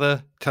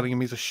father telling him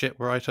he's a shit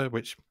writer,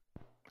 which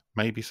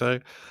maybe so.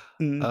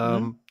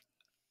 Mm-hmm.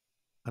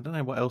 I don't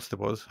know what else there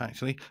was,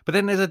 actually. But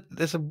then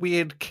there's a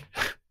weird,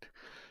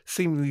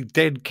 seemingly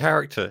dead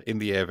character in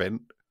the air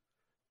vent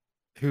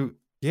who,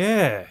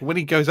 when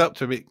he goes up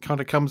to him, it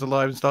kind of comes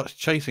alive and starts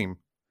chasing him.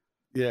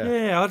 Yeah.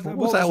 Yeah. What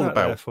was that all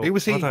about? I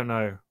don't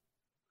know.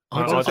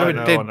 I don't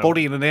know. A dead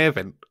body in an air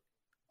vent.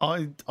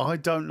 I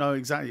don't know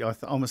exactly.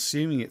 I'm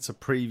assuming it's a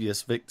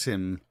previous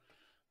victim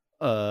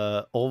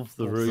of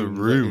the room.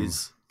 That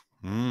is,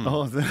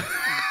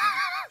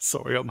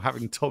 sorry, I'm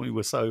having Tommy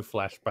Wiseau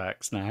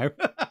flashbacks now.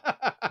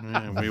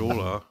 Yeah, we all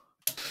are.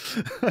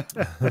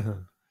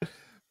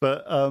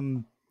 But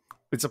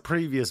it's a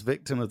previous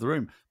victim of the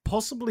room.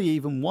 Possibly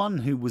even one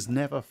who was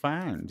never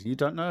found. You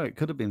don't know. It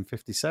could have been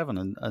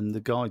 57 and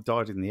the guy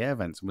died in the air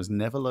vents and was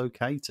never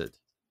located.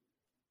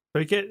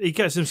 But he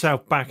gets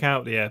himself back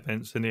out the air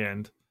vents in the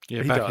end.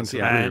 Yeah, back into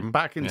the room.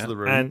 Back into the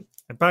room.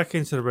 And back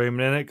into the room,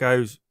 and then it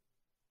goes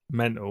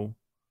mental.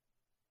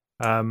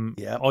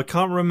 I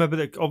can't remember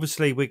that.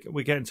 Obviously,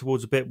 we're getting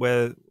towards a bit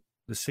where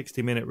the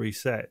 60-minute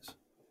resets.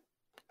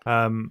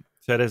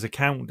 So there's a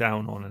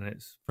countdown on, and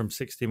it's from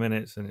 60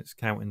 minutes, and it's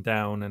counting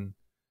down, and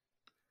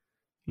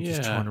I'm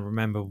just trying to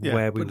remember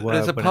where we were.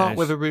 There's a part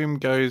where the room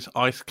goes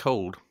ice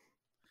cold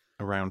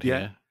around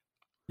here.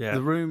 Yeah,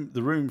 the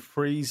room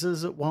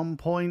freezes at one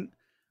point,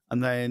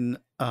 and then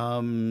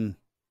his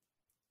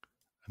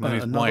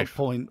another wife.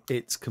 point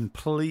it's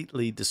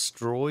completely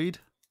destroyed.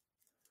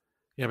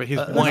 Yeah, but his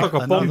like wife.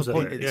 a bomb's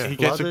He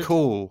gets a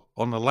call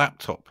on the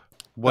laptop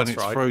when That's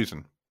it's right.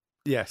 frozen.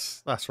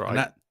 Yes, that's right.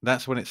 And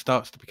that's when it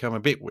starts to become a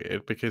bit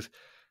weird because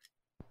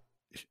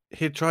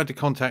he'd tried to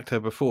contact her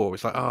before.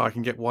 It's like, I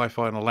can get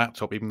Wi-Fi on a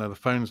laptop even though the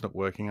phone's not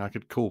working. I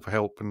could call for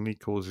help, and he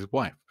calls his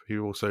wife,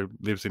 who also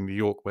lives in New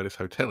York where this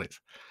hotel is.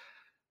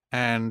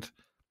 And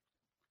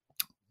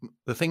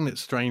the thing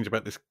that's strange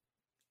about this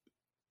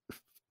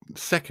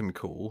second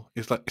call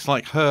is like it's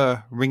like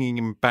her ringing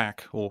him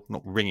back, or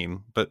not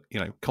ringing, but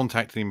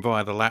contacting him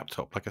via the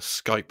laptop, like a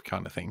Skype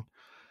kind of thing.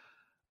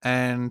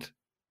 And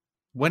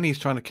when he's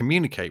trying to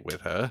communicate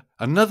with her,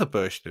 another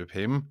version of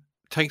him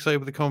takes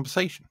over the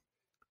conversation.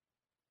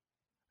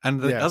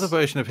 And the other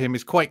version of him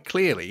is quite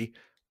clearly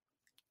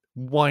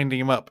winding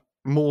him up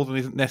more than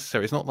is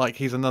necessary. It's not like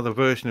he's another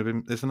version of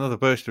him. There's another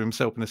version of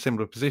himself in a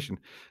similar position.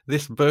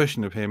 This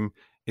version of him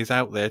is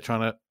out there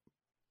trying to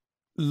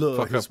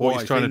lure his what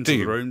wife he's trying into to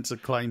do. the room to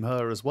claim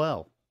her as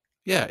well.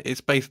 Yeah,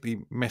 it's basically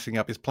messing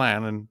up his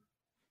plan and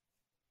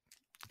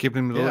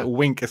giving him a little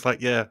wink. It's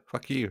like, yeah,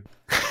 fuck you.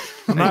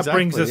 And that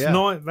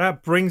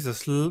brings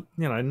us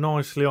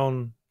nicely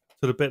on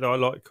to the bit that I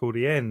like to call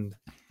the end,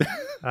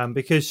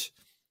 because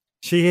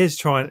she is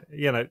trying.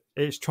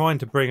 It's trying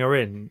to bring her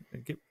in.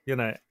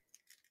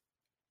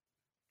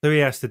 So he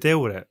has to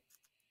deal with it,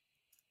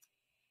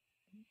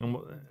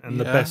 and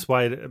the best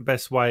way,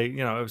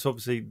 it's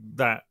obviously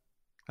that.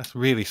 That's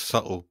really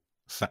subtle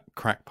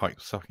crack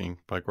pipe sucking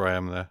by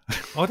Graham there.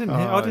 I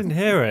didn't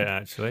hear it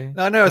actually.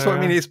 I know that's what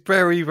I mean. It's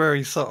very,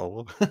 very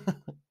subtle.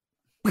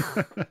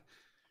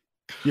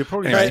 You're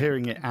probably just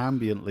hearing it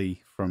ambiently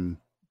from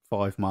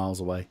 5 miles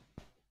away.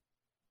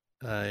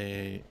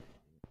 I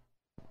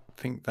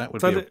think that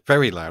would be a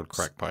very loud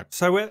crack pipe.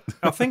 So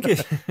I think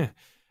it's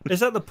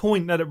at the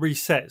point that it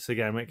resets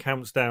again. It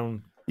counts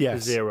down to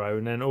 0,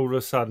 and then all of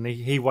a sudden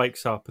he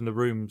wakes up and the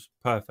room's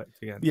perfect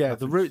again. Yeah,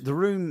 the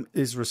room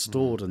is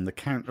restored and the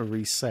counter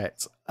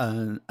resets,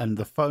 and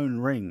the phone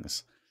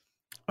rings,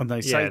 and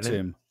they say to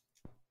him,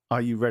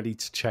 "Are you ready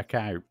to check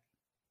out?"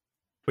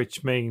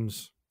 Which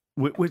means,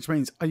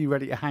 are you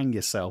ready to hang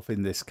yourself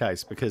in this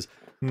case? Because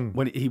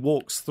when he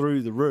walks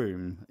through the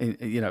room,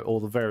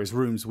 or the various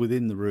rooms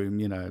within the room,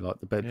 like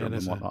the bedroom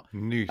and whatnot,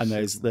 and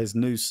there's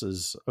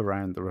nooses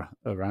around the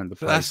place.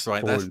 That's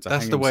right.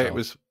 That's the way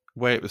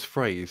it was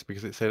phrased,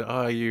 because it said,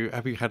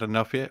 have you had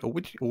enough yet, or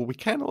we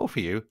can offer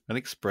you an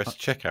express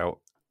checkout.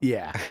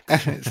 Yeah,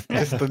 it's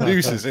just the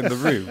nooses in the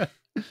room,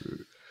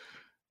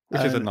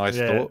 which is a nice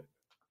thought.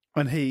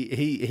 And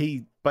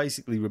he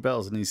basically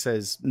rebels and he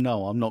says,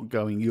 "No, I'm not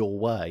going your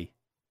way."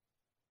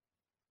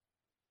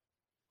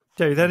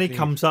 So then he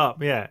comes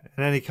up, and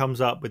then he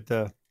comes up with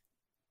the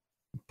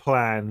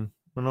plan.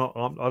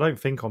 I don't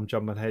think I'm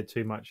jumping ahead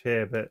too much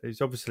here, but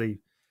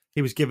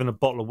he was given a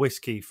bottle of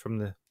whiskey from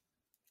the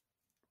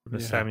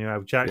Samuel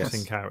L.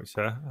 Jackson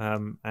character,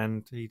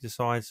 and he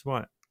decides,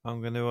 right,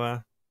 I'm going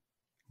to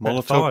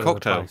Molotov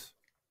cocktail.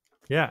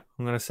 Yeah,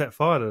 I'm going to set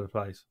fire to the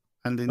place.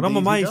 And I'm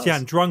amazed he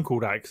hadn't drunk all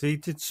that, because he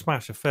did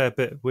smash a fair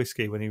bit of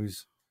whiskey when he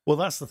was. Well,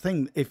 that's the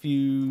thing.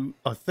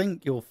 I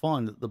think you'll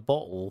find that the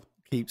bottle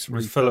keeps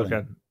refilling. Full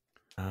again.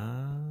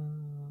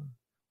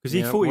 Because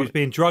he thought he was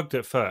being drugged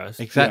at first.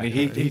 Exactly.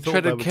 He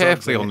treaded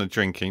carefully on the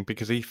drinking,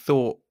 because he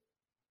thought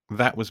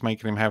that was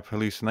making him have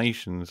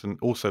hallucinations, and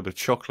also the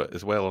chocolate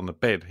as well on the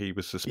bed he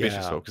was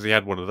suspicious of, because he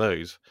had one of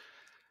those.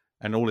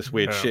 And all this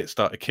weird shit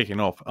started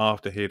kicking off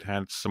after he'd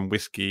had some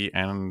whiskey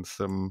and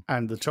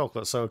the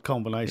chocolate. So a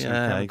combination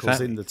of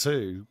chemicals in the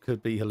two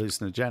could be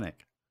hallucinogenic.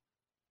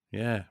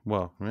 Yeah,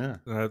 well, yeah.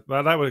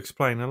 Well, that would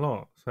explain a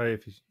lot. Say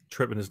if he's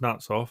tripping his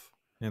nuts off,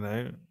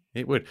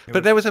 It would.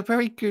 But there was a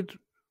very good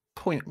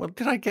point. Well,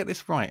 did I get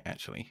this right,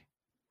 actually?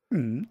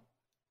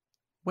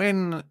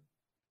 When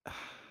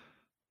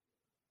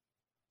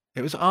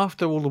it was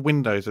after all the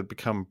windows had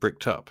become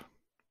bricked up.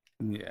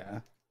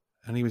 Yeah.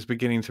 And he was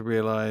beginning to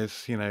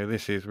realise,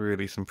 this is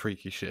really some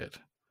freaky shit.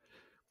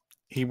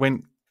 He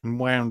went and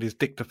wound his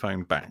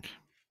dictaphone back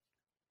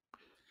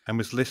and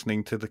was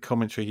listening to the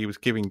commentary he was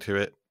giving to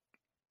it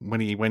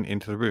when he went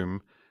into the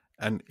room.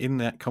 And in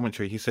that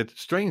commentary, he said,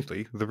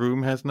 strangely, the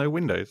room has no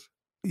windows.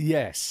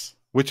 Yes.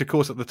 Which, of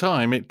course, at the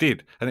time it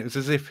did. And it was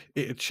as if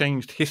it had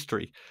changed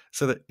history,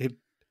 so that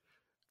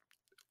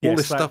all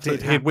this stuff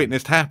that he'd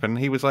witnessed happen,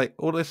 he was like,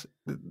 all this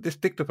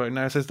dictaphone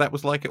now says that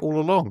was like it all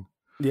along.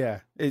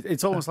 Yeah.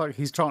 It's almost like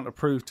he's trying to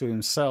prove to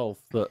himself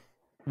that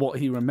what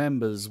he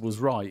remembers was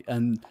right.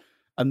 And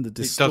the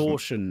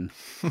distortion,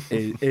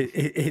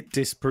 it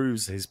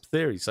disproves his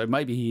theory. So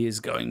maybe he is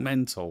going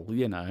mental,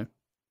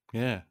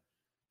 Yeah.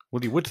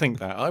 Well, you would think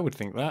that. I would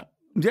think that.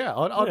 Yeah,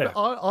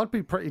 I'd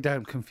be pretty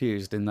damn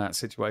confused in that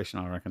situation,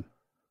 I reckon.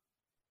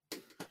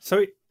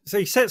 So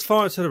he sets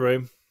fire to the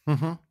room,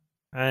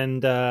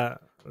 and the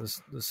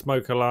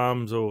smoke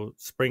alarms or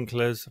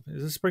sprinklers.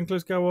 Does the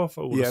sprinklers go off?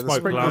 Or the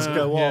sprinklers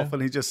go off,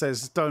 and he just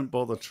says, "Don't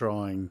bother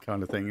trying,"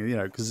 kind of thing.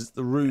 Because it's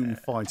the room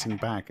fighting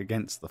back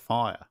against the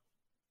fire.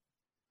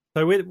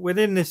 So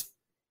within the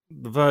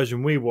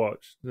version we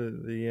watched,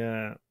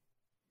 his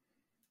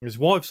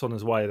wife's on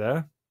his way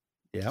there.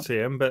 Yeah, see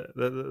him, but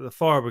the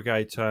fire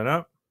brigade turn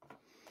up.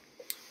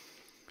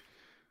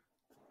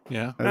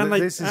 Yeah, and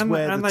this is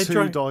where the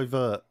two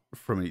divert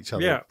from each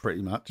other,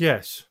 pretty much.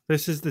 Yes,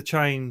 this is the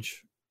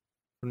change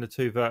from the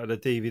the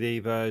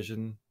DVD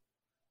version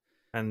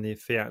and the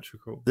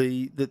theatrical.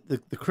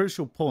 The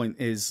crucial point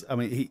is, I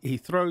mean, he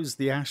throws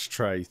the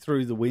ashtray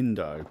through the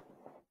window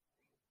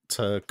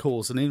to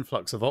cause an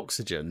influx of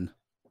oxygen,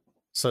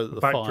 so that the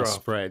fire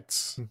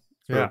spreads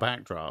through a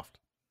backdraft.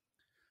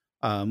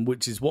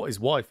 Which is what his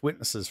wife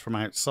witnesses from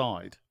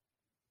outside.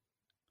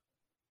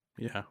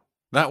 Yeah,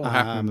 that will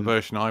happen in the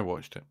version I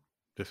watched it.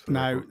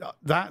 Now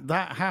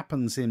that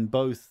happens in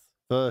both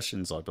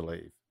versions, I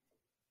believe.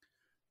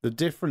 The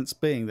difference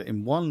being that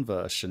in one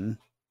version,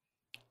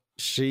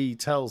 she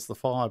tells the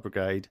fire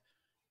brigade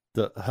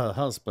that her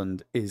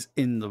husband is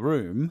in the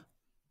room,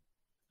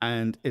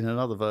 and in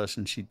another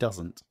version, she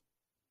doesn't.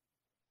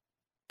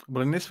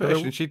 Well, in this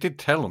version, she did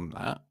tell them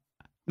that,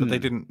 but they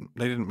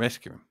didn't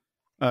rescue him.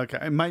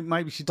 Okay,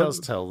 maybe she does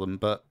tell them,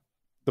 but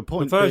the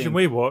point the version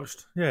being, we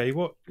watched, he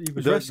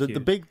was rescued. The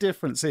big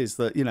difference is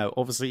that,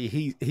 obviously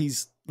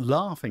he's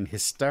laughing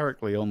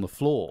hysterically on the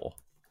floor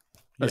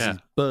as he's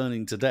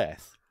burning to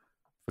death,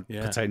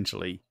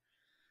 potentially.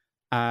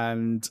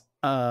 And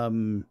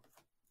in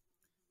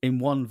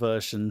one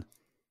version,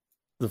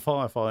 the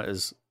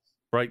firefighters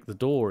break the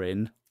door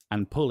in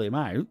and pull him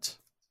out,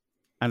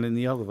 and in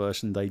the other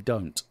version, they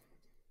don't.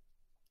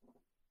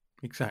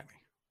 Exactly.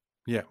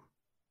 Yeah.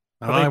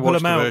 And I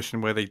watched the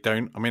version where they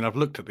don't. I mean, I've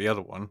looked at the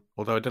other one,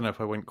 although I don't know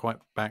if I went quite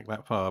back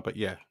that far, but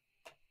yeah.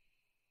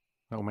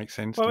 That will make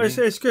sense to me.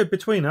 It's good.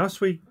 Between us,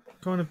 we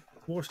kind of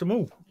watched them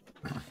all.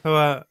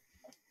 So,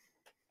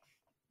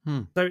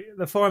 so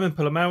the firemen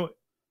pull him out.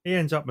 He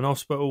ends up in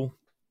hospital.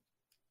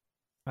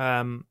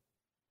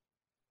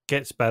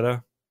 Gets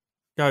better.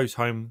 Goes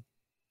home.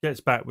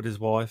 Gets back with his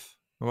wife.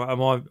 I'm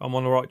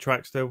on the right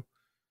track still.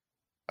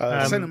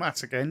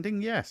 Cinematic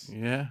ending, yes.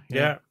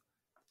 Yeah.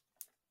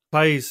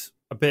 Plays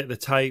a bit of the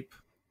tape,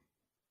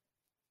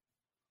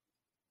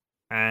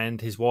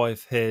 and his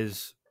wife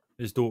hears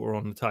his daughter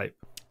on the tape.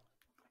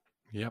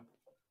 Yep.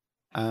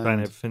 And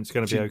everything's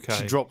going to be okay.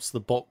 She drops the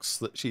box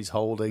that she's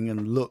holding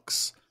and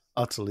looks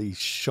utterly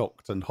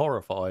shocked and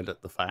horrified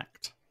at the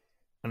fact.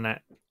 And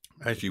that,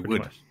 as you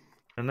would,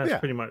 and that's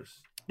pretty much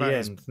the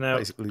end. Now,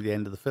 basically, the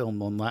end of the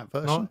film on that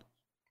version.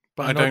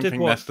 But I don't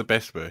think that's the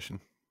best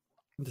version.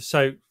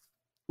 So,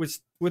 with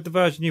the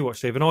version you watched,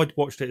 Steve, and I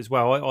watched it as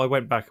well. I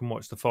went back and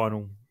watched the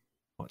final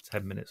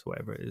 10 minutes,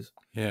 whatever it is.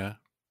 Yeah,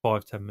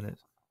 5-10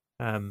 minutes.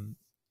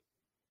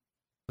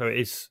 So it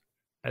is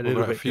a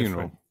little bit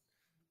different.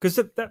 Because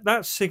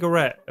that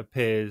cigarette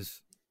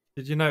appears.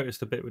 Did you notice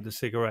the bit with the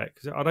cigarette?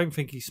 Because I don't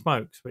think he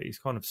smokes, but he's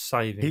kind of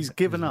saving. He's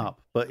given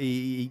up, but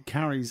he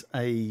carries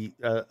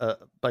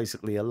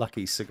basically a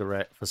lucky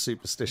cigarette for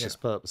superstitious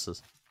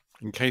purposes.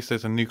 In case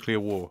there's a nuclear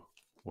war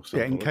or something.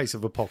 Yeah, in case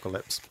of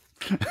apocalypse.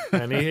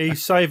 And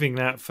he's saving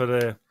that for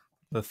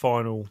the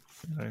final.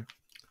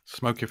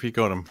 Smoke if you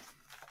got him.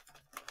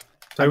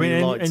 So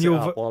he lights it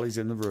up while he's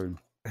in the room.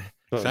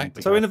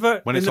 Exactly. So in the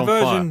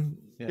version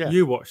fire.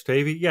 you watched,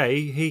 Steve,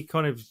 he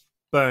kind of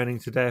burning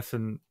to death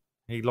and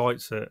he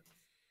lights it.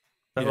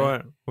 Is that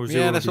right? Or is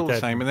that's all the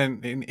same. And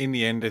then in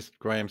the end, as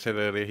Graham said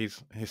earlier,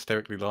 he's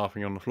hysterically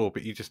laughing on the floor,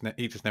 but he just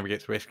never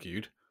gets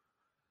rescued.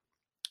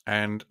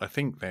 And I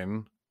think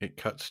then it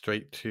cuts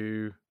straight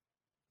to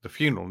the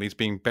funeral, and he's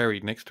being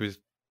buried next to his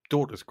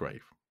daughter's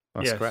grave.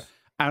 That's correct.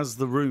 As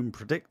the room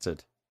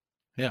predicted.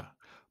 Yeah.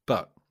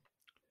 But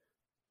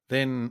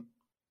then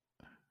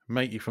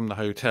matey from the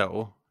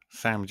hotel,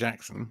 Sam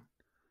Jackson,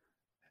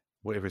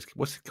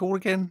 what's it called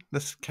again?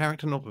 This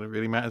character, not that it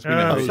really matters.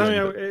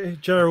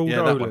 Gerald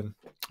Olin.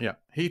 Yeah,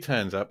 he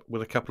turns up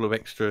with a couple of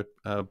extra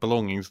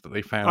belongings that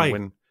they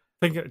found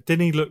didn't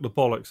he look the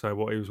bollocks though,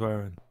 what he was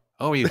wearing?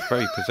 Oh, he's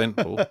very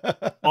presentable.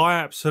 I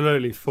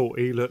absolutely thought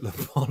he looked the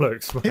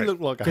bollocks. Mate. He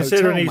looked like a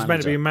considering hotel he's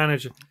meant to be a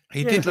manager.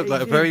 He did look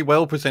like a very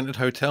well-presented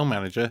hotel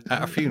manager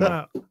at a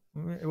funeral.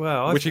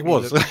 Well, which he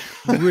was.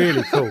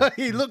 Really cool.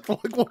 He looked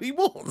like what he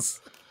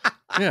was.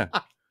 Yeah.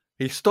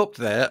 He stopped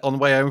there on the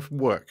way home from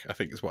work, I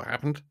think is what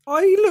happened.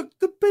 He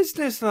looked the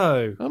business,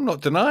 though. I'm not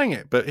denying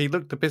it, but he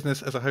looked the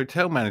business as a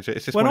hotel manager.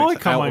 It's just when I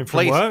come home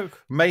from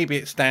work. Maybe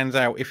it stands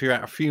out if you're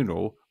at a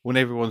funeral when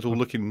everyone's all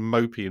looking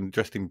mopey and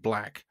dressed in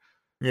black.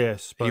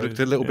 Yes, he looked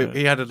a little bit.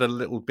 He added a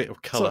little bit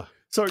of colour.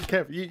 Sorry,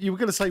 Kev. You were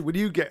going to say when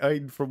you get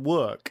in from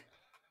work.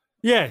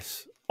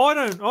 Yes, I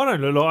don't look like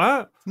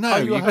that. No,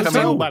 you're a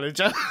hotel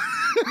manager.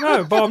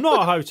 No, but I'm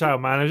not a hotel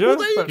manager. Well,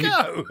 there you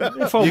go.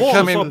 If I was,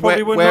 I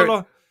probably wouldn't look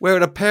like.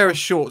 Wearing a pair of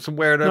shorts and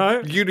wearing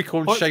a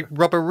unicorn-shaped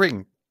rubber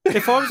ring.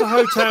 If I was a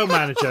hotel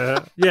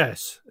manager,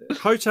 yes,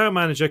 hotel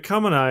manager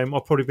coming home,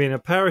 I'd probably be in a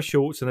pair of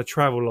shorts and a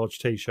Travelodge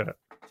t-shirt.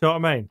 Do you know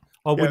what I mean?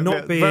 I would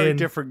not be very in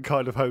different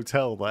kind of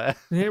hotel there.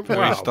 Yeah,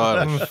 very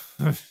stylish.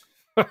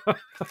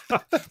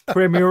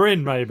 Premier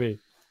Inn, maybe.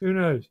 Who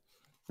knows?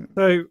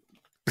 So,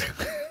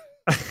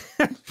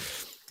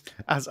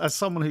 as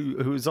someone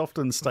who has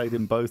often stayed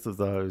in both of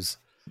those,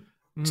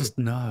 just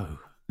no.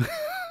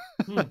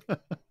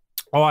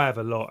 I have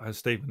a lot, as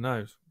Stephen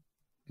knows.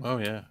 Oh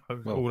yeah,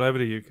 all over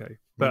the UK,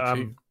 but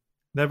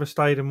never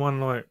stayed in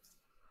one like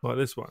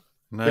this one.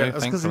 No,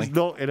 that's because he's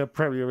not in a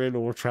Premier Inn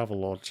or a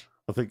Travelodge.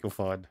 I think you'll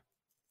find.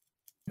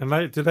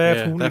 And do they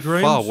have haunted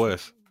rooms? Far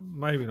worse.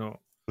 Maybe not.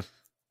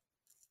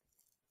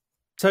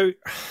 So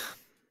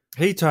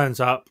he turns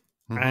up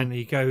and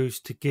he goes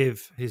to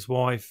give his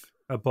wife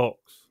a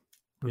box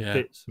with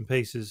bits and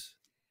pieces,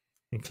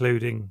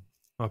 including,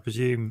 I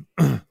presume,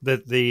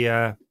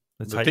 the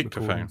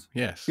dictaphone.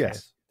 Yes.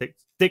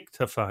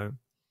 Dictaphone.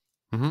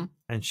 Mm-hmm.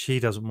 And she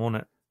doesn't want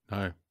it.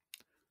 No.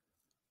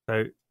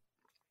 So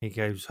he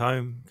goes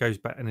home, goes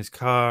back in his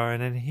car,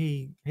 and then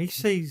he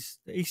sees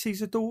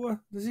a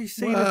daughter. Does he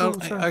see the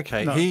daughter?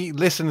 Okay, no. He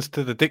listens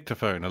to the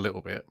dictaphone a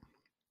little bit.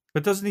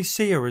 But doesn't he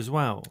see her as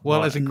well?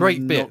 Well, there's a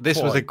great bit.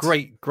 This was a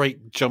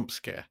great jump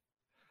scare.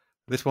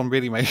 This one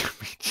really made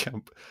me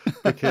jump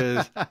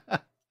because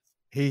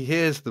he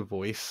hears the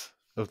voice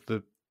of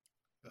the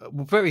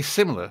very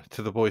similar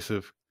to the voice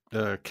of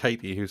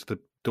Katie, who's the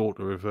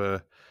daughter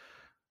of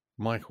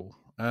Michael.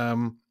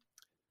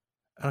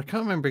 I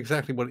can't remember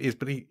exactly what it is,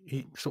 but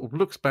he sort of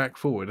looks back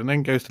forward and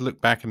then goes to look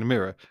back in the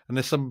mirror, and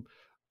there's some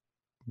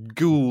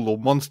ghoul or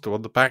monster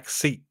on the back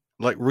seat,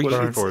 like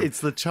reaching for him. It's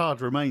the charred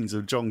remains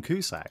of John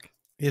Cusack.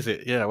 Is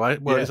it? Yeah. Well,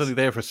 yes. It's only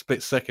there for a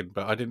split second,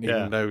 but I didn't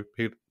even know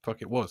who the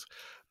fuck it was.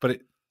 But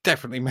it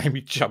definitely made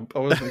me jump. I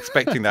wasn't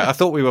expecting that. I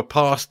thought we were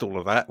past all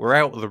of that. We're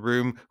out of the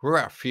room. We're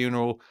at a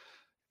funeral.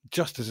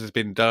 Justice has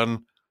been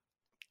done.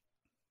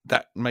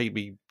 That made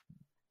me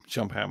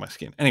jump out of my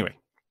skin. Anyway.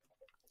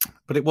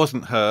 But it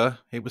wasn't her.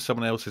 It was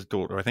someone else's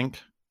daughter, I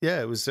think.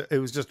 Yeah, it was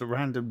just a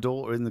random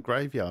daughter in the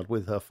graveyard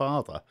with her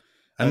father.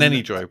 And then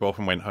he drove off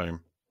and went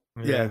home.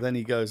 Yeah, then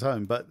he goes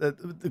home. But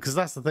because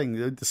that's the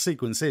thing, the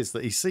sequence is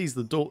that he sees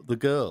the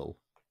girl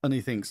and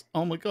he thinks,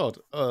 oh my God,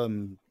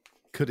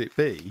 could it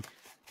be?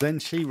 Then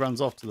she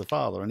runs off to the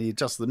father and he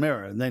adjusts the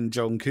mirror and then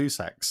John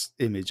Cusack's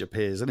image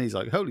appears and he's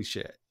like, holy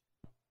shit.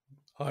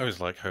 I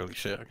was like, holy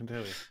shit, I can tell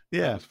you.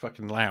 Yeah. It was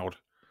fucking loud.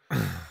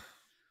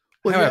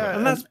 Well, however,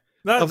 and that's...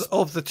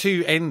 Of the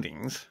two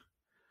endings,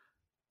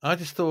 I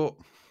just thought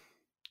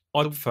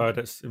I preferred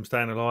him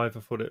staying alive. I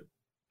thought it.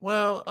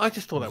 Well, I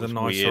just thought that was a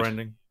nicer weird.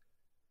 ending.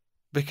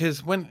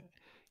 Because when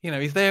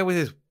he's there with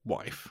his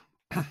wife,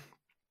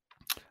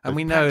 and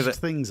we He's know patched that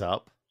things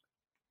up.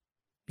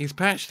 he's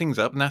patched things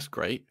up, and that's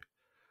great.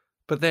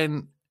 But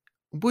then,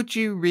 would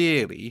you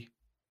really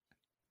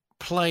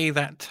play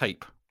that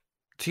tape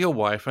to your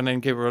wife and then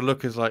give her a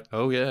look as like,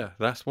 oh yeah,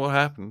 that's what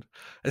happened?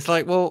 It's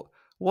like, well,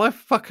 why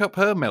fuck up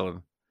her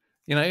melon?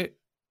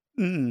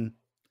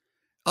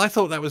 I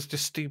thought that was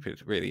just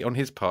stupid, really, on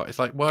his part. It's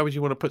like, why would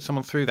you want to put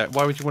someone through that?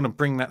 Why would you want to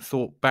bring that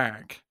thought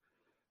back?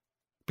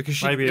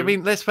 Because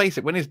let's face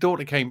it, when his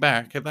daughter came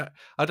back,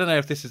 I don't know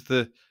if this is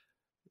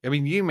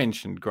you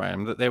mentioned,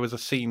 Graham, that there was a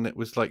scene that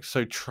was like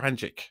so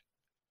tragic,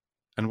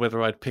 and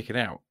whether I'd pick it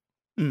out.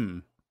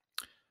 And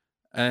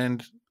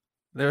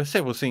there are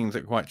several scenes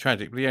that are quite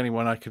tragic, but the only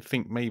one I could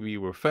think maybe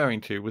you were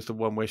referring to was the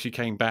one where she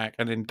came back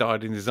and then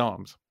died in his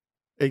arms.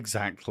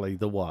 Exactly,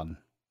 the one.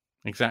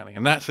 Exactly.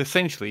 And that's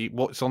essentially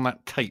what's on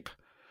that tape.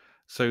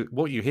 So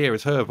what you hear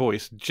is her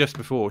voice just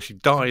before she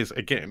dies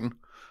again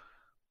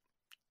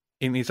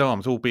in his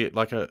arms, albeit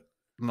like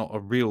not a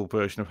real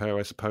version of her,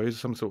 I suppose,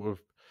 some sort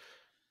of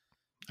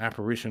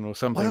apparition or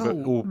something, but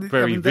all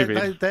very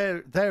vivid.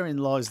 Therein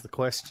lies the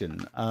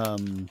question.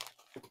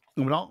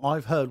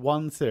 I've heard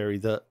one theory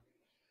that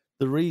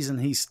the reason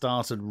he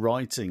started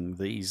writing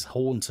these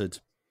haunted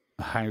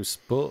house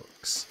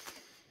books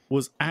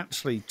was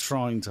actually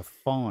trying to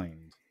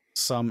find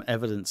some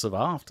evidence of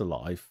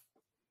afterlife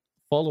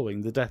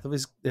following the death of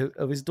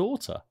his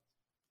daughter.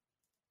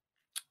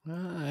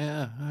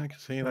 Yeah, I can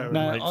see that.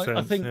 Now, make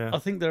sense, I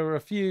think there are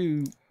a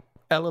few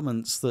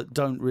elements that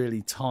don't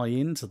really tie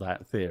into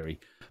that theory,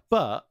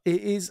 but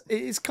it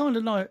is kind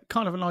of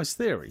a nice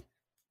theory.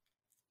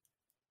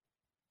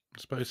 I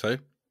suppose so.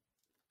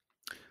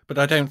 But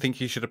I don't think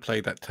he should have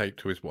played that tape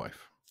to his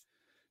wife.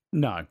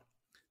 No.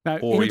 Now,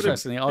 Or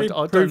interestingly, I It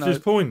don't proves know. his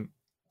point.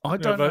 I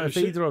don't know if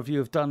either of you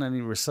have done any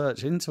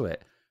research into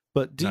it,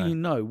 but do you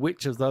know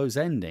which of those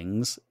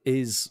endings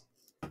is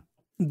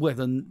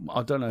whether,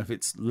 I don't know if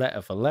it's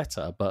letter for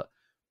letter, but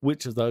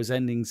which of those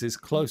endings is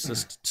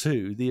closest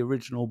to the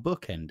original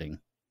book ending?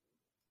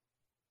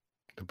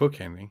 The book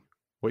ending?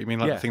 What you mean,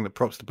 like the thing that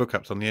props the book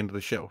up's on the end of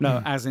the shelf?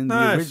 No, as in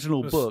the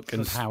original book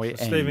and how it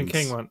ends. Stephen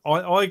King one.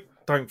 I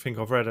don't think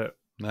I've read it.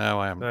 No,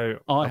 I haven't. No,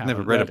 I've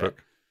never read a book.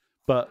 It,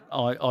 but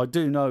I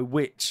do know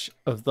which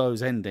of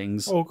those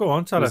endings. Oh, go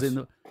on, tell us.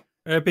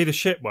 It'd be the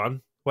shit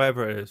one,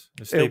 whatever it is.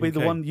 It'll be the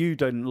one you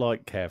don't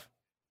like, Kev.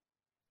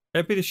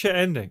 It'd be the shit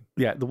ending.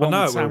 Yeah, the one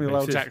with Samuel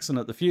L. Jackson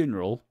at the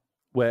funeral,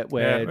 where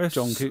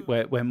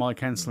where Mike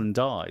Henslin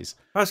dies.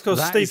 That's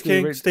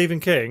because Stephen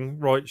King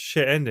writes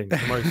shit endings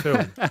for most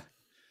films.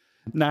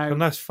 Now,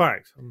 and that's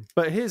fact.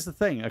 But here's the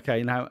thing.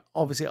 Okay, now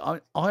obviously,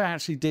 I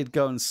actually did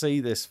go and see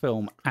this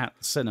film at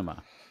the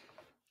cinema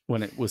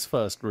when it was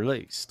first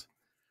released.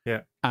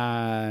 Yeah,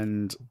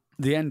 and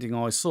the ending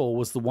I saw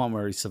was the one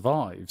where he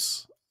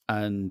survives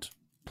and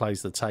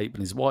plays the tape,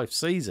 and his wife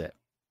sees it.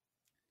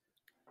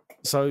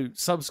 So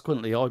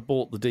subsequently, I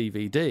bought the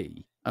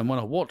DVD, and when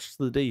I watched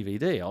the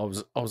DVD, I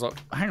was like,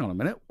 "Hang on a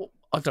minute,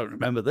 I don't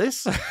remember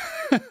this."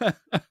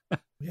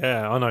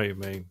 Yeah, I know what you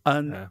mean.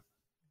 And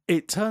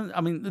it turned.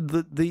 I mean,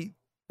 the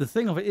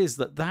thing of it is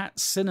that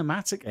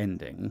cinematic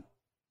ending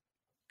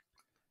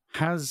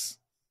has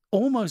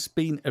almost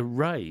been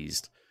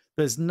erased.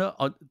 There's no,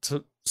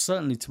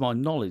 certainly to my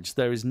knowledge,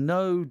 there is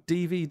no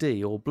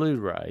DVD or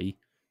Blu-ray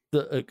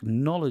that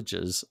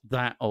acknowledges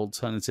that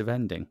alternative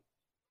ending.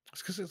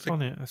 It's because it's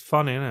funny. It's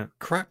funny, isn't it?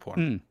 Crap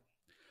one.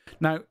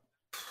 Now,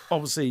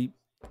 obviously,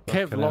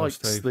 Kev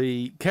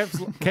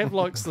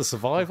likes the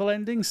survival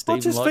ending. Stephen I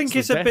just think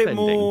it's a bit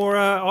more.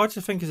 I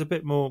just think it's a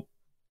bit more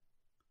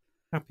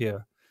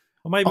happier.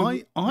 Or maybe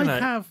maybe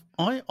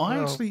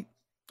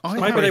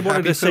they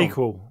wanted a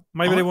sequel.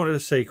 Maybe they wanted a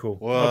sequel.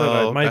 Whoa, I don't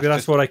know. Maybe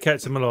that's why they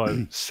kept him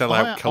alive.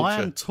 Sell-out culture.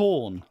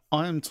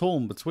 I am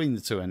torn between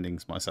the two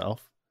endings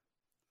myself.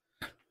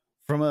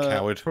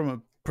 Coward.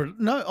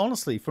 No,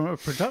 honestly, from a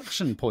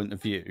production point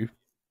of view,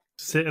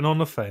 sitting on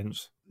the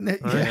fence. Right?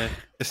 Yeah,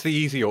 it's the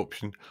easy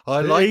option.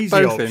 I like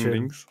both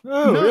endings.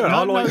 Oh, yeah,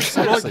 I like.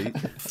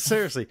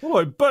 Seriously, I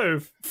like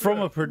both. From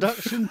a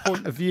production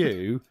point of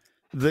view,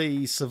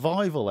 the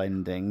survival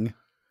ending,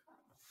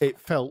 it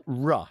felt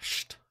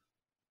rushed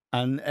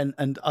and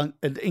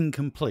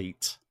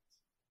incomplete.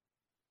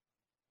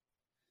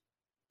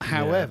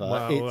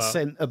 However, it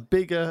sent a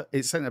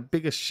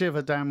bigger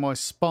shiver down my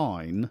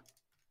spine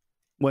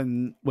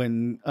when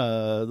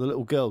the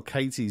little girl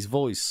Katie's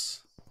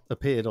voice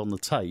appeared on the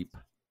tape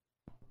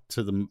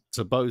to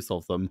both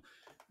of them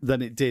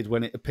than it did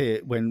when it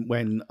appeared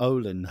when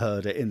Olin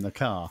heard it in the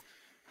car.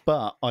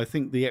 But I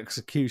think the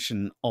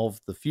execution of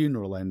the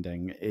funeral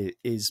ending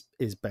is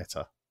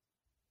better.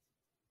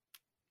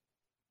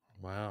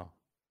 Wow.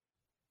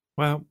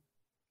 Well,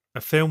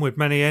 a film with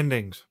many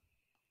endings.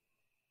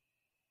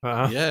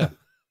 Yeah.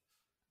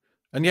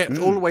 And yet,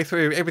 all the way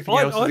through, everything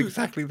else is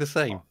exactly the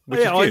same.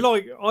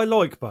 I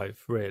like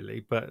both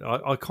really, but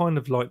I kind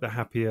of like the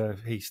happier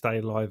He Stay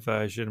Alive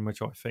version,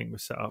 which I think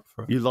was set up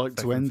for. You like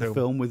to end the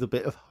film with a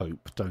bit of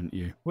hope, don't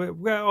you? Well,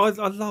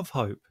 I love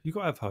hope. You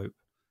got to have hope,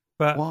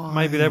 but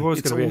maybe there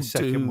was going to be a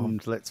second one.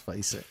 Let's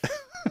face it.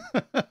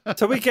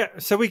 so we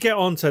get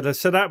on to the.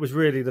 So that was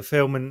really the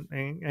film,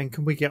 and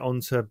can we get on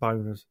to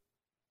bonus?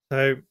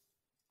 So,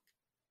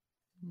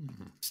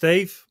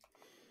 Steve,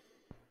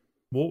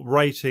 what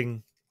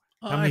rating?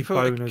 How many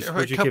bonus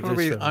would you give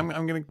this film?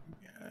 I'm going to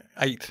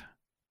 8.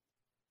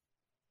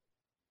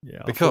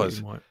 Yeah,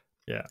 because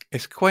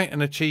it's quite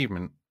an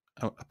achievement,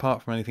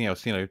 apart from anything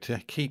else,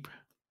 to keep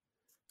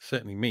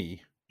certainly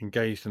me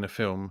engaged in a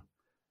film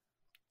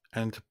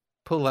and to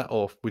pull that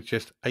off with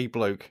just a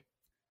bloke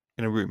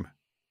in a room.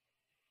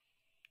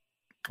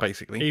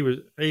 Basically,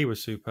 he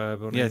was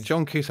superb. Yeah,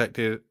 John Cusack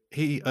did.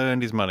 He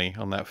earned his money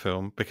on that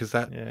film because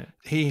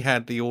he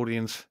had the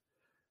audience.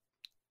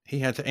 He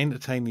had to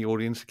entertain the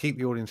audience, keep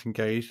the audience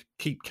engaged,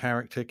 keep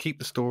character, keep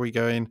the story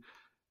going.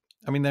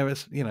 I mean, there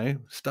was,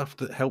 stuff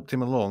that helped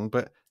him along,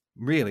 but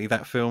really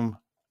that film,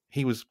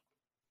 he was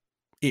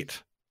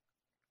it.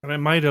 And it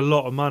made a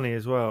lot of money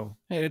as well.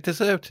 Yeah, it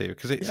deserved to,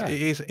 because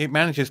it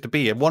manages to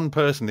be a one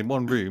person in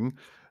one room,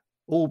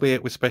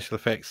 albeit with special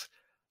effects.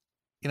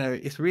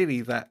 It's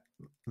really that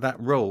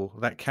role,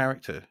 that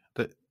character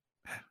that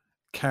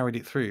carried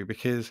it through,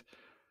 because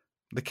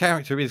the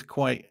character is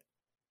quite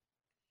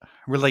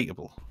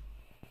relatable.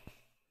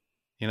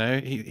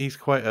 He's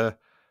quite a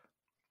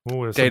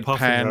there's some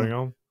puffing going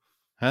on.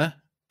 Huh?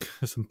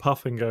 There's some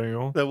puffing going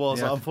on. There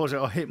was. Yeah.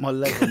 Unfortunately, I hit my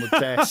leg on the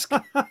desk.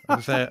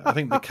 I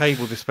think the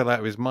cable just fell out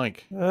of his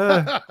mic.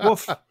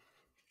 What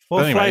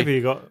flavour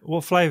you got?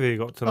 What flavour you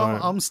got tonight?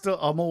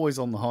 I'm always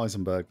on the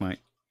Heisenberg, mate.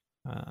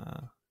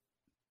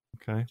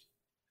 Okay.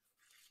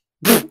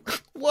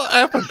 What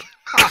happened?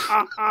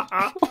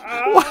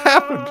 What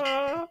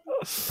happened?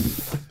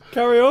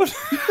 Carry on.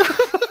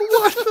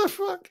 What the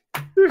fuck?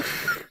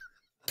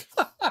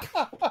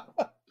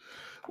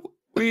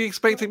 Were you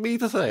expecting me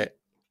to say it?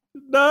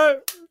 No.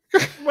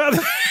 Well,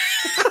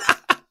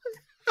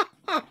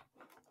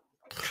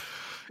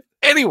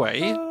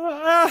 anyway.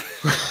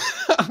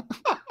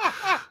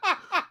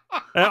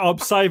 I'm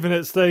saving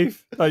it,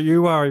 Steve. Don't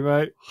you worry,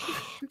 mate.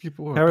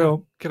 Carry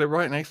on. Get it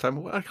right next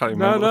time. I can't even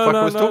remember what the fuck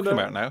I was talking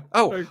about now.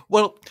 Oh,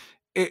 well,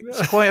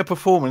 it's quite a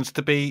performance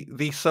to be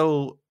the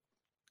sole...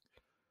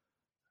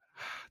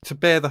 To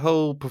bear the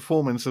whole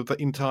performance of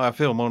the entire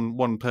film on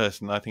one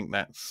person, I think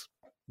that's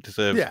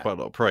deserves quite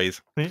a lot of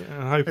praise. I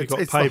hope he got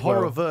paid. It's the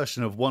horror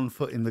version of One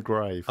Foot in the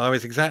Grave. I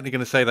was exactly going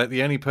to say that.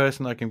 The only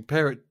person I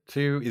compare it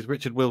to is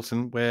Richard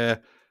Wilson,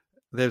 where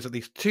there's at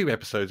least 2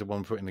 episodes of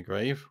One Foot in the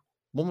Grave.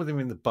 One with him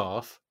in the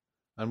bath,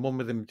 and one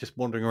with him just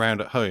wandering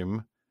around at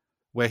home,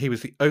 where he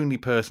was the only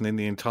person in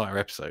the entire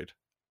episode.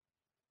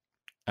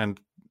 And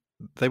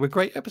they were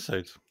great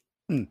episodes.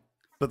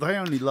 But they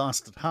only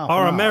lasted half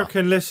Our an hour.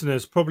 American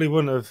listeners probably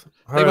wouldn't have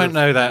heard. They won't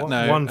know that,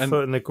 no. One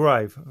Foot in the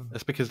Grave.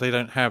 That's because they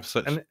don't have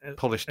such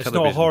polished it's television. It's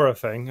not a horror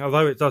thing,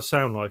 although it does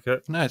sound like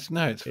it. No, it's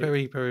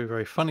very, very,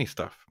 very funny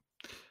stuff.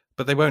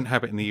 But they won't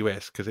have it in the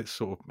US because it's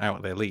sort of out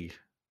of their league.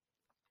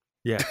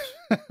 Yes.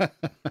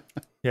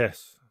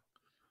 Yes.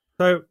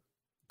 So,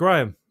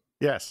 Graham.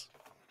 Yes.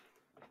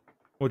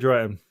 What do you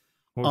reckon?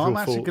 I'm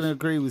actually going to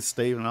agree with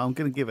Steve, and I'm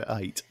going to give it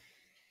 8.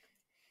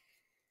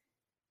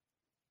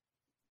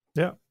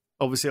 Yeah.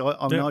 Obviously,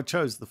 I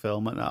chose the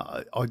film, and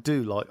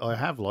I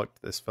have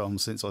liked this film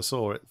since I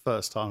saw it the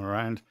first time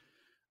around.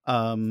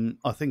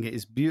 I think it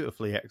is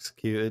beautifully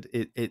executed.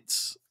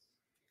 It's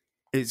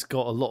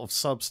got a lot of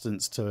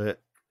substance to it,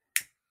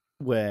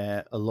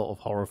 where a lot of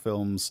horror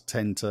films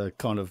tend to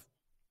kind of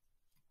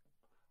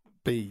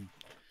be,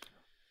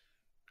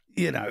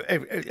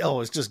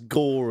 it's just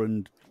gore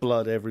and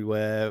blood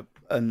everywhere,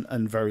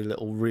 and very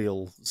little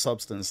real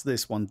substance.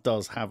 This one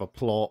does have a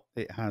plot.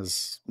 It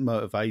has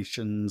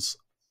motivations.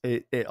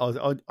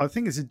 I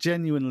think it's a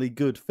genuinely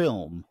good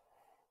film.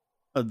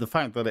 The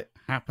fact that it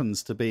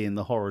happens to be in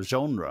the horror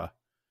genre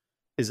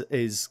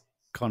is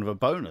kind of a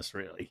bonus,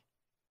 really.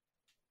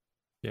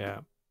 Yeah.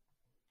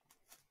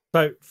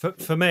 So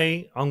for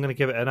me, I'm going to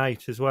give it an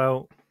 8 as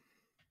well.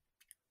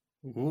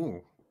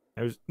 Ooh.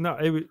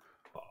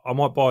 I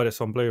might buy this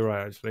on Blu-ray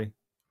actually.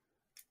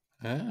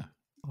 Yeah.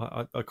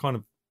 I kind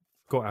of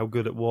got how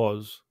good it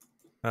was.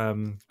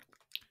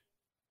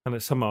 And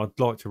it's something I'd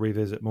like to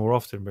revisit more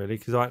often, really,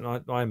 because I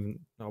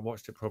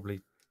watched it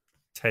probably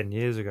 10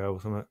 years ago or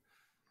something.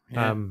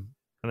 Yeah. And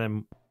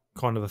then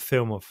kind of a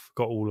film I've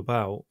got all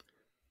about,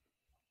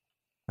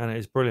 and it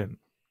is brilliant.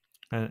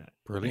 And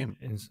brilliant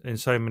in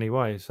so many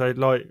ways. So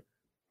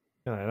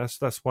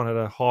that's one of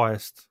the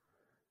highest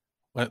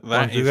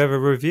ones we've ever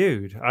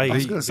reviewed.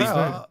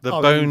 The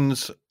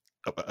Bones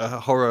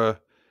horror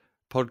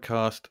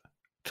podcast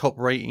top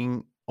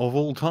rating of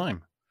all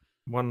time.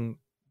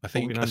 I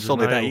think a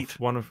solid 8.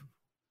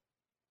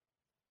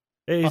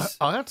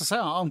 I have to say,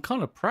 I'm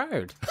kind of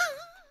proud.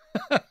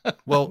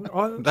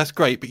 Well, that's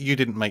great, but you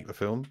didn't make the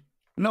film.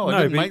 No,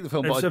 I didn't make the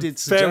film, but I did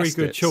suggest very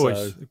good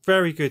choice. So.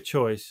 Very good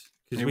choice.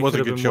 It was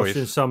a good choice.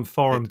 Watching some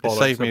foreign bollocks. It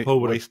saved me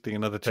wasting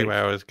another 2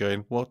 hours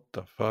going, what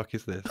the fuck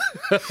is this?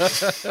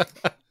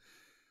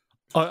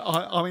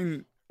 I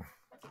mean,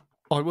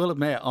 I will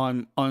admit,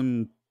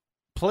 I'm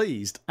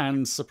pleased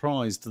and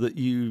surprised that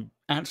you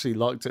actually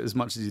liked it as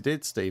much as you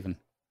did, Stephen.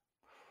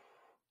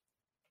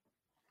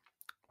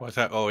 What's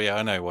that? Oh, yeah,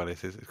 I know what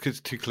this is. Because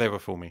it's too clever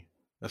for me.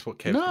 That's what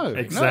Kev. No,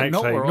 exactly.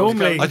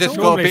 Normally, I just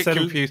got a bit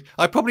confused.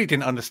 I probably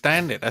didn't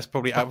understand it. I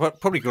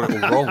probably got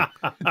it all wrong.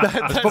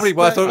 That's probably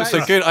why I thought it was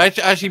so good. I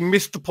actually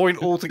missed the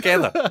point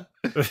altogether.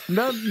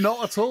 No,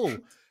 not at all.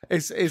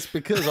 It's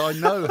because I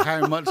know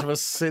how much of a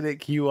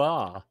cynic you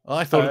are.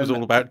 I thought it was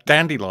all about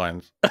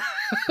dandelions.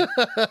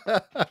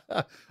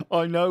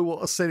 I know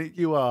what a cynic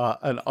you are,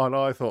 and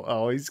I thought,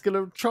 oh, he's going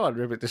to try and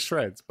rip it to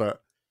shreds.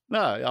 But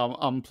no,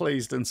 I'm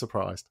pleased and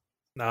surprised.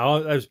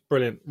 No, that was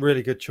brilliant.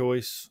 Really good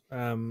choice.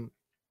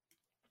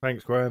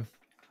 Thanks, Graham.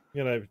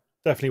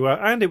 Definitely well.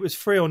 And it was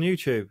free on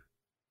YouTube.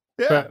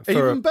 Yeah,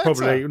 even better.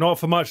 Probably not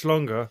for much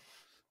longer.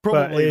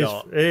 Probably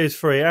not. It is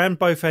free, and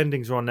both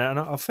endings are on there. And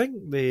I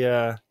think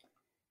the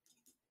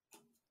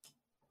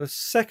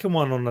second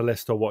one on the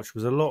list I watched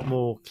was a lot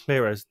more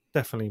clearer. It's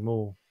definitely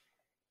more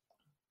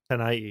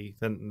 1080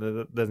 than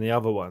the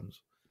other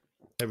ones.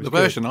 The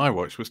version I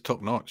watched was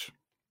top notch.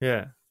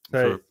 Yeah.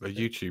 For a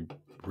YouTube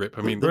rip.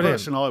 I mean, the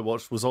version I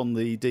watched was on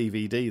the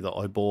DVD that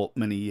I bought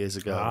many years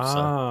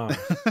ago.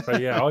 But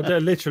yeah, I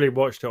literally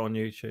watched it on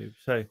YouTube.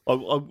 So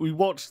we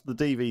watched the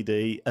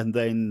DVD and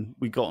then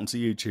we got onto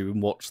YouTube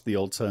and watched the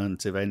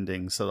alternative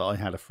ending so that I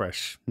had a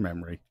fresh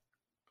memory.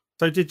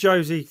 So did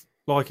Josie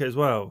like it as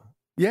well?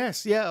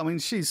 Yes, yeah. I mean,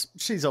 she's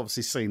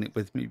obviously seen it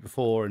with me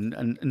before,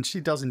 and she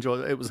does enjoy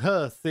it. It was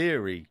her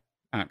theory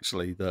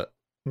actually that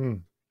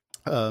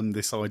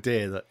this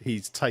idea that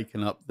he's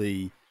taken up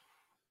the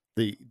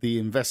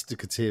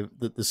investigative,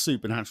 the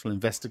supernatural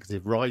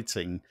investigative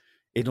writing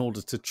in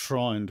order to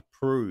try and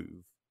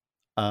prove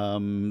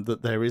that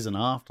there is an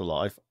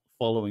afterlife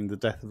following the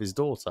death of his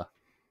daughter.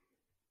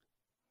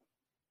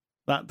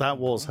 That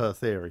was her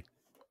theory.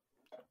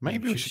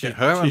 Maybe we should get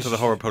her onto the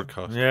horror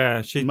podcast.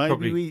 Yeah,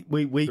 maybe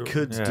we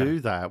could do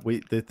that.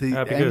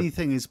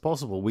 Anything is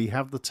possible. We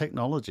have the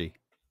technology.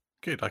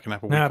 Good, I can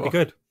have a week off. That'd be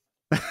good.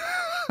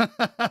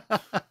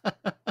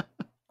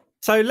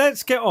 So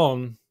let's get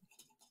on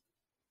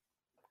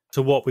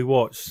to what we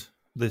watched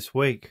this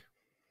week.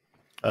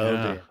 Oh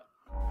dear.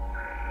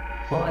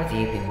 What have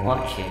you been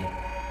watching?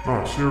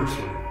 No,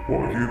 seriously,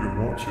 what have you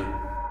been watching?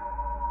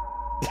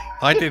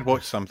 I did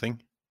watch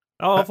something.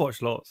 Oh, I've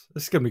watched lots.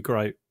 This is going to be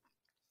great.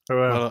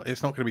 Well,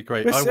 it's not going to be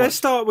great. Let's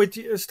start with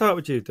you. Start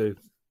with you, dude.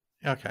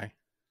 Okay.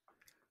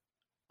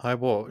 I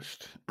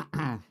watched.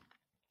 I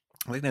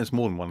think there's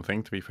more than one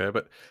thing, to be fair,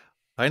 but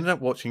I ended up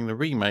watching the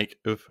remake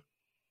of.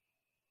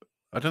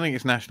 I don't think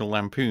it's National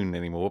Lampoon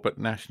anymore, but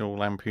National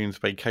Lampoon's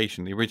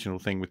Vacation, the original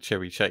thing with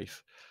Chevy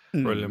Chase.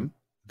 Brilliant.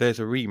 There's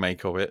a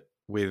remake of it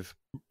with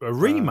a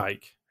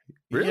remake.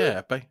 Really?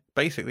 Yeah,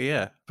 basically,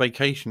 yeah.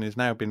 Vacation has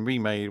now been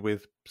remade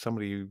with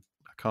somebody who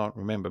I can't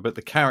remember, but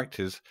the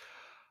characters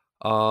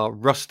are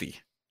Rusty,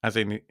 as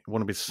in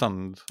one of his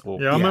sons. I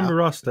remember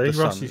Rusty.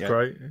 Rusty's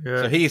great.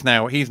 Yeah. So he's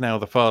now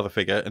the father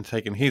figure and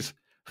taking his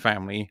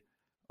family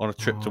on a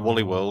trip to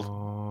Wally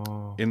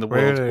World in the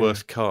world's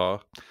worst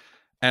car,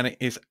 and it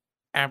is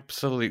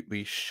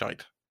absolutely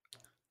shite.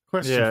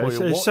 Question for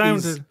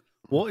you: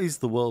 what is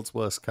the world's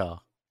worst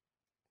car?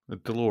 The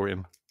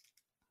DeLorean.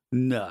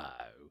 No.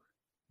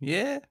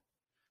 Yeah.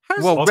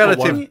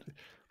 Relative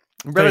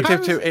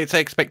to its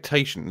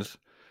expectations.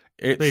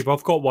 Steve,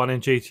 I've got one in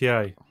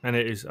GTA, and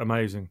it is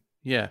amazing.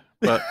 Yeah,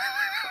 but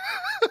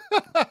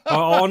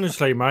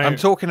honestly, mate, I'm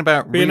talking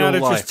about being real able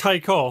to life. just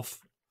take off.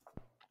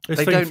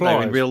 They don't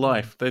know in real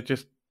life. They're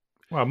just.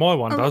 Well, my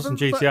one does in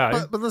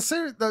GTA. But the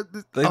series,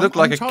 they look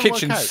like a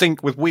kitchen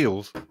sink with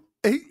wheels.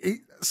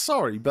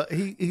 Sorry, but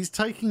he's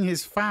taking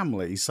his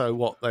family. So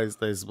what?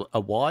 There's a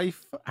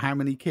wife. How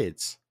many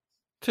kids?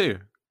 2.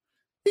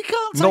 He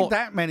can't take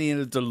that many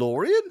in a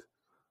DeLorean.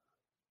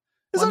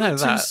 There's only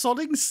 2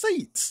 sodding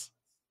seats.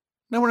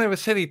 No one ever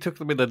said he took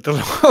them in a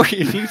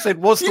DeLorean. You said,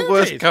 what's the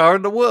worst car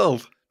in the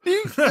world? When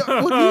you said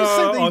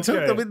that he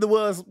took them in the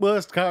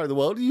worst car in the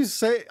world,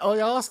 I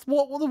asked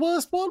what the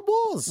worst one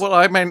was. Well,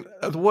 I meant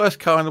the worst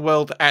car in the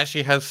world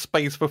actually has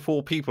space for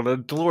 4 people,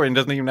 and a DeLorean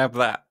doesn't even have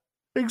that.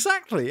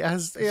 Exactly. It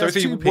has it's 2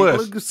 even people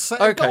worse. and a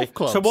set of golf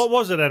clubs. So what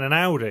was it then, an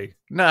Audi?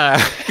 No.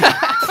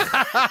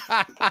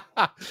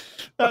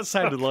 That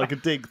sounded like a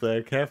dig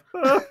there, Kev.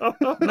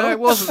 No, it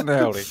wasn't an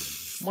Audi.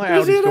 My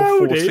Audi's got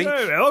 4 seats.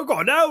 No, I've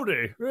got an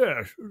Audi.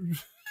 Yes.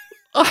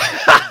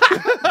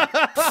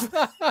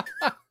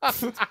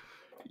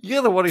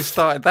 You're the one who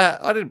started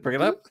that. I didn't bring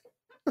it up.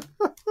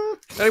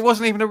 And it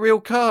wasn't even a real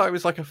car. It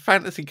was like a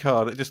fantasy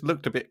car that just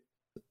looked a bit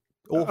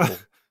awful.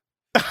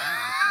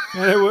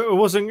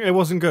 It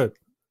wasn't good.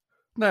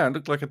 No, it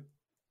looked like a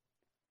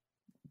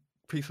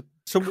piece of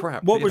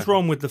crap. What was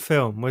wrong with the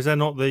film? Was there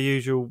not the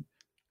usual?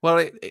 Well,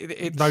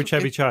 it's no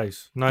Chevy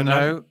Chase.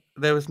 No,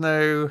 there was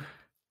no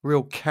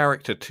real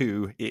character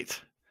to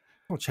it.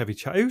 Not Chevy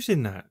Chase. Who's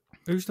in that?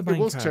 Who's the main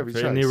was character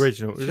Chevy in the Chase.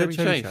 original? Is it Chevy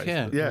Chevy Chase,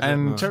 Chase? yeah.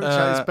 And Chevy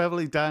Chase,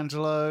 Beverly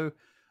D'Angelo.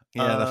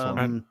 Yeah, that's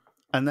one.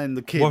 And then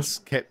the kids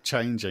kept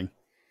changing.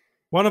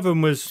 One of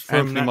them was from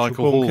Anthony Natural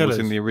Michael Born Hall Killers. was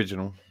in the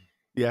original.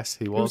 Yes,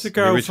 he Who was was. the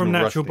girl original from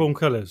Natural Rusty. Born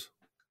Killers?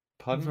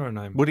 Pardon? What's her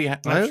name? Woody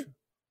no?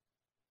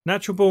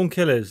 Natural Born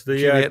Killers. The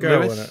Juliette girl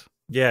Lewis? in it.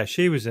 Yeah,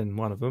 she was in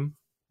one of them.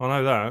 I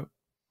know that.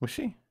 Was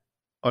she?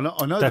 I know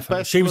the Definitely.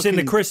 best She was in the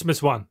looking-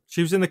 Christmas one.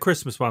 She was in the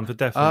Christmas one for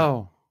definitely.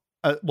 Oh.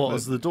 What,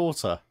 as the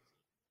daughter?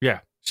 Yeah.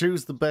 She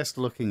was the best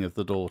looking of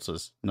the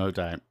daughters, no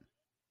doubt.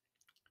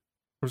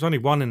 There was only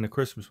one in the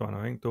Christmas one,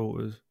 I think,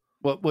 Daughters.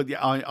 Well,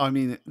 yeah, I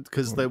mean,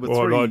 because there were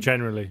Or, three. like,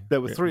 generally. There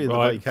were three of the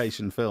Right.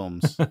 vacation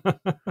films.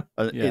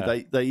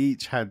 Yeah. They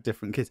each had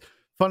different kids.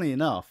 Funny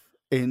enough,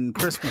 in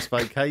Christmas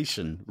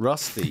Vacation,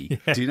 Rusty.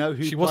 Yeah. Do you know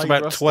who? She was played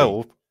about Rusty?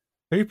 12.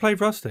 Who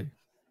played Rusty?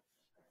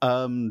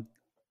 Johnny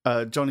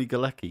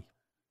Galecki,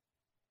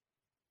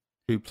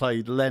 who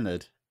played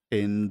Leonard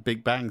in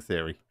Big Bang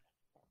Theory.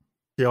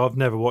 Yeah, I've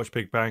never watched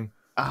Big Bang.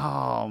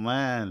 Oh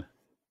man,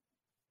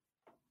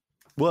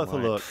 worth a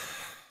Right. look.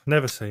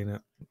 Never seen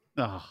it.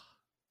 Oh.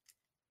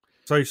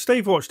 So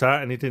Steve watched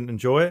that and he didn't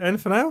enjoy it.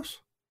 Anything else?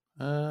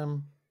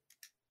 No,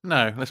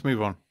 let's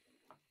move on.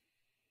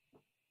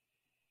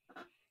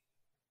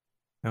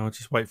 No, I'll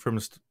just wait for him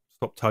to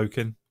stop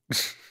toking.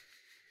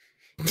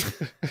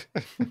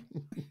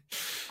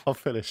 I'll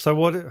finish. So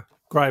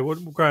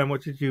Graham,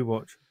 what did you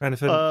watch?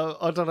 Anything?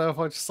 I don't know if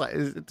I just say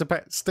it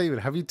depends. Stephen,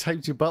 have you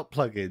taped your butt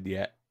plug in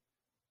yet?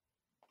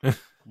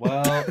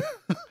 Well,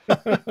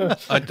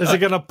 Is it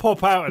going to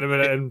pop out in a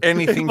minute and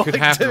anything could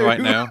happen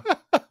right now.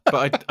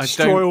 But I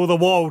destroy don't. all the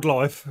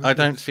wildlife? I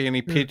don't see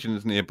any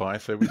pigeons nearby,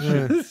 so we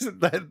should.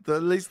 At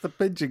least the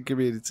pigeon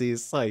community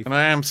is safe. And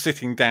I am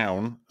sitting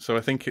down, so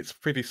I think it's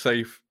pretty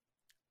safe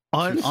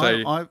to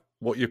say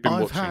what you've been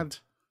watching.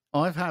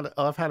 I've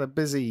had a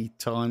busy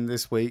time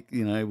this week,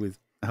 you know, with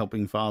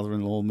helping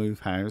father-in-law move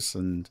house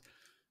and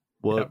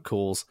work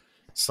calls.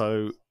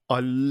 So I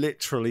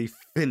literally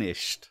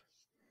finished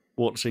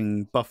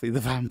watching Buffy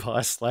the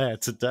Vampire Slayer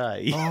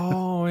today.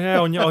 Oh yeah,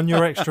 on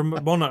your extra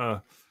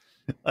monitor.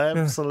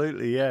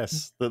 Absolutely,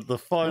 yes. The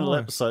final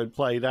Nice. episode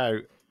played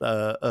out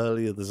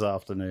earlier this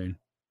afternoon.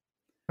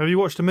 Have you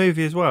watched the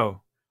movie as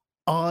well?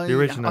 The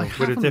original with a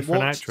haven't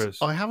different watched-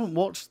 actress. I haven't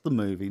watched the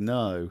movie.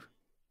 No.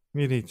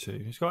 You need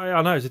to.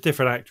 I know it's a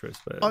different actress,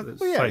 but it's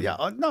same.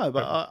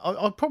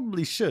 I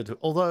probably should.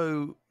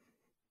 Although,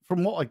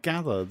 from what I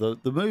gather,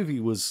 the movie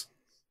was,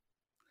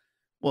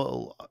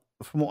 well,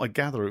 from what I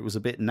gather, it was a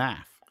bit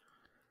naff.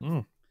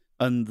 Mm.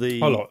 And I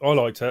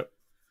liked it.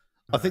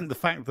 I think the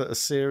fact that a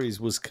series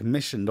was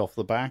commissioned off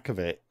the back of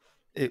it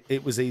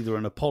was either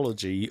an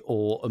apology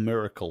or a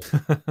miracle.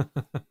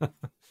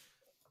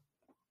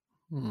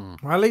 Well,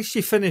 at least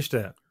you finished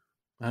it.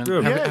 And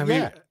Good.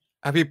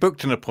 have you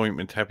booked an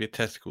appointment to have your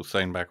testicles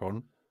sewn back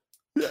on?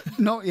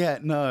 Not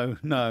yet. No.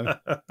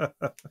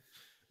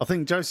 I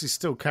think Josie's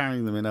still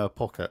carrying them in her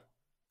pocket.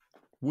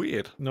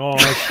 Weird.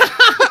 Nice.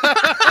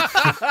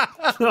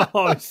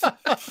 Nice.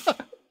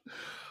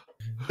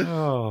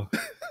 Oh.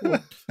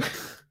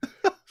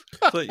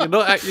 So you're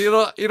not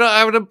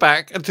having them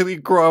back until you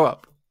grow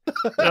up.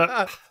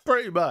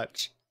 Pretty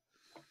much.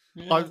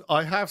 Yeah.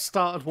 I have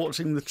started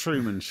watching The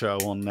Truman Show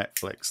on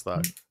Netflix,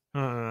 though.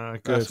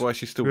 Good. That's why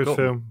she's still good got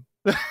film.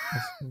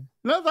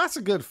 No, that's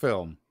a good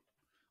film.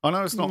 I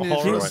know it's not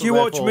horror. Do you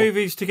watch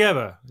movies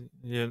together?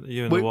 You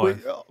and the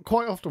wife?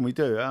 Quite often we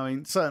do. I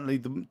mean, certainly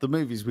the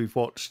movies we've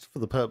watched for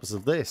the purpose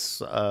of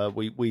this,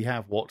 we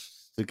have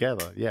watched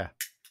together. Yeah,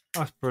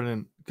 that's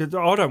brilliant. Because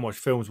I don't watch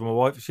films with my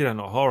wife; she don't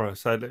like horror,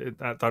 so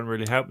that doesn't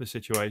really help the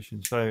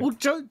situation. So, well,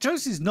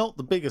 Josie's not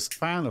the biggest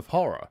fan of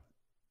horror,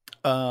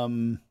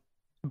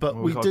 but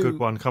we've got a good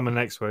one coming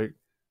next week.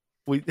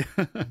 We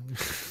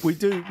we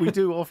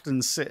do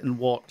often sit and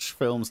watch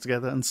films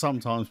together, and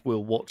sometimes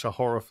we'll watch a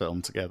horror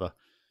film together.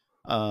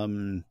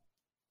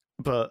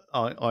 But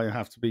I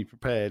have to be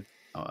prepared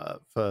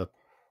for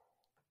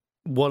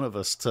one of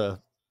us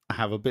to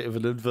have a bit of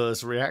an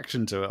adverse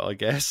reaction to it, I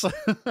guess.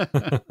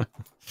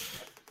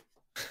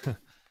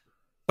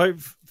 So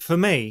for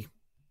me,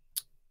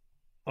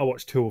 I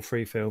watched 2 or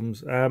 3 films.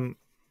 So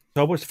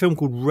I watched a film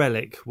called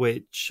Relic,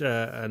 which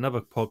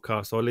another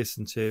podcast I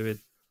listened to.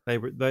 They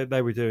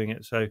were doing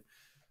it, so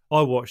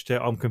I watched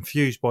it. I'm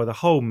confused by the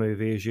whole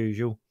movie as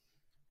usual.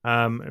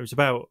 It was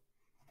about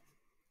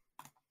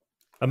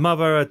a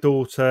mother, a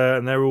daughter,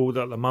 and they're all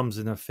the mum's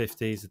in her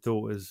 50s, the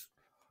daughter's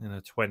in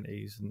her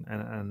 20s,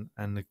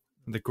 and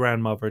the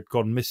grandmother had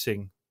gone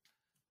missing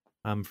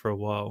for a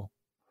while.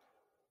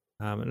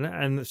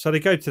 And so they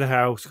go to the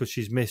house because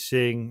she's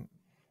missing.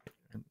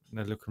 And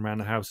they're looking around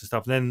the house and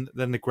stuff. And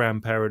then the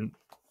grandparent,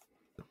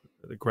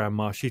 the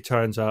grandma, she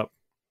turns up.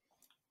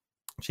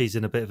 She's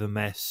in a bit of a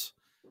mess.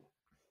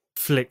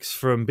 Flicks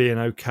from being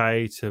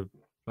okay to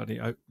bloody,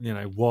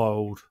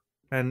 wild.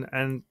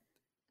 And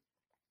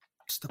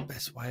what's the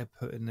best way of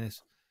putting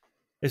this?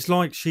 It's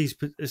like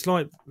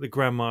the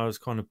grandma is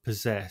kind of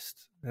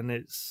possessed,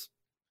 and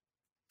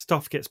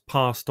stuff gets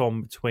passed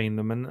on between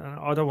them. And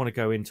I don't want to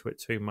go into it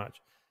too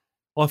much.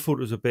 I thought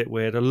it was a bit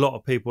weird. A lot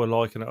of people are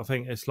liking it. I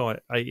think it's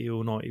like 80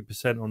 or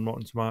 90% on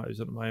Rotten Tomatoes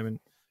at the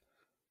moment.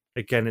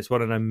 Again, it's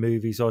one of those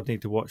movies I'd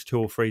need to watch 2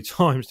 or 3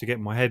 times to get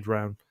my head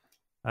round.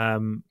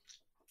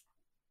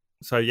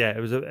 So yeah, it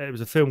was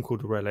a film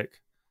called The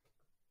Relic.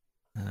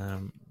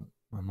 And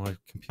my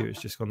computer's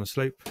just gone to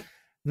sleep.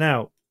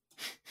 Now,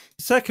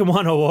 the second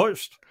one I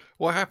watched.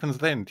 What happens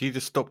then? Do you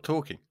just stop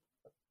talking?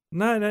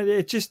 No,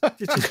 it just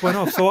went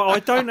off. So I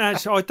don't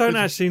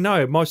actually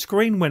know. My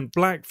screen went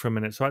black for a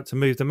minute, so I had to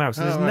move the mouse.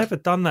 And I've never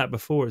done that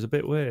before. It's a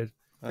bit weird.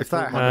 If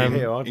that happened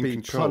here, I'd be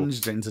control.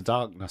 plunged into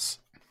darkness.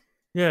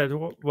 Yeah,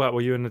 what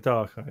were you in the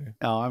dark? Are you?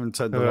 Oh, I haven't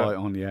turned the light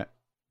on yet.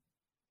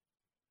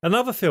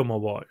 Another film I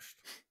watched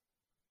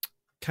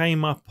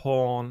came up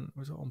on,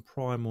 was it on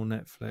Prime or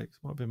Netflix?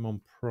 Might have been on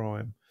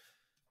Prime.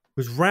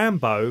 Was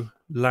Rambo: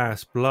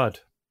 Last Blood.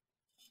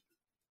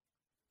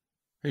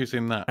 Who's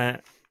in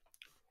that?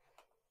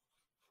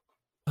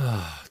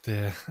 Oh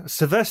dear,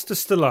 Sylvester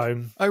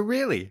Stallone. Oh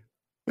really?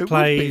 It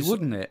plays would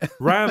be, wouldn't it?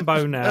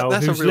 Rambo now,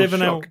 That's who's a real living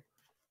shock. out.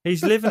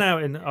 He's living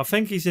out in, I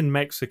think he's in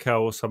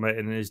Mexico or something,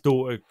 and his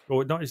daughter,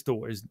 or not his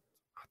daughter, I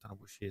don't know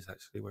what she is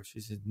actually, whether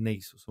she's his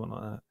niece or something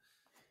like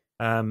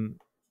that. And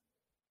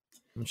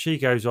she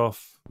goes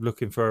off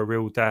looking for a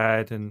real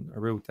dad, and a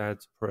real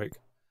dad's a prick.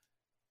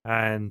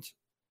 And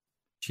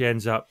she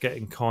ends up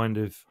getting kind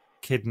of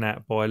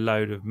kidnapped by a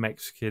load of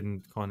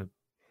Mexican kind of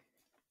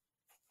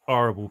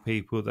horrible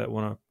people that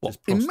want to just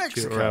in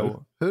prostitute her out.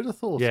 Mexico? Who'd have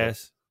thought?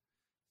 Yes.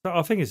 So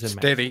I think it's in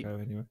Steady.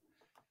 Mexico anyway.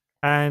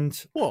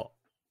 And What?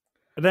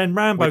 then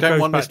Rambo We don't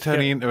goes want back this to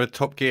turning get- into a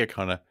Top Gear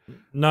kind of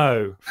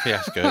No.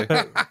 fiasco.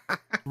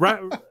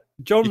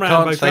 John You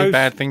Rambo can't say goes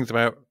bad things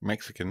about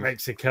Mexicans.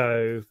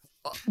 Mexico.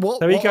 What,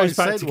 So he what goes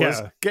I back said to was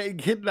get her. getting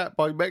kidnapped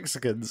by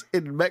Mexicans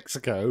in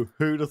Mexico.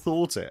 Who'd have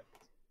thought it?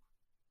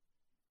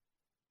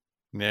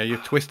 Yeah,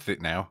 you've twisted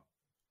it now.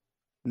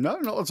 No,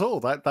 not at all.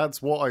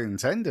 That's what I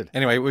intended.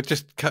 Anyway, we'll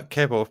just cut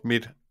Kev off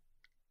mid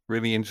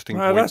really interesting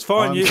No, point. that's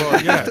fine. I'm You,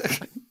 sorry. yeah.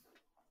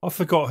 I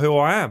forgot who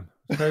I am.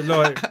 So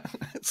like,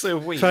 So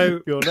we.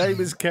 so Your name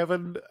is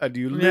Kevin, and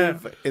you Yeah.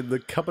 live in the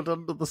cupboard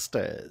under the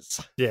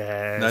stairs.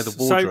 yeah. No, the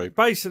So wardrobe.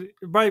 basically,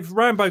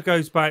 Rambo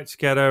goes back to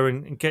get her,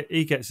 and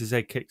he gets his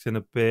head kicked in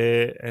a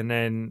bit, and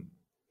then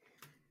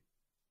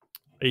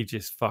he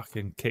just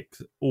fucking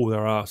kicks all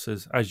their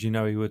asses, as you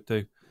know he would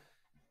do.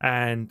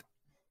 And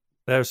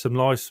there are some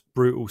nice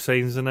brutal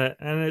scenes in it,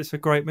 and it's a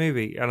great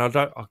movie. And I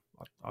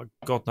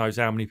God knows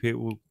how many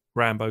people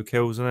Rambo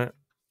kills in it,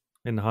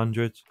 in the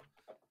hundreds.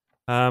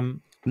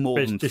 More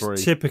But than it's 3.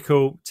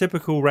 just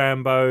typical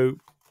Rambo.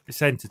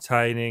 It's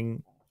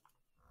entertaining.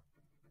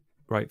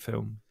 Great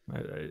film.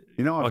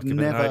 You know, I'd I've give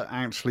it an never 8.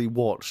 actually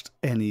watched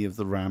any of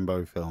the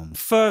Rambo films.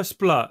 First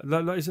Blood.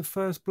 Is it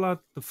First Blood?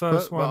 The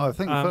first one. I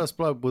think First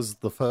Blood was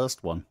the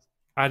first one.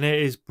 And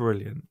it is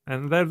brilliant.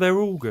 And they're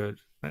all good.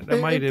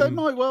 They made They him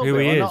might well who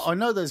be. he is. I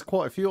know there's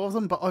quite a few of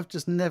them, but I've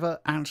just never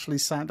actually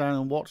sat down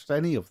and watched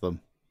any of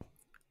them.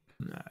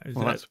 No,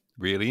 Well, that's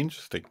really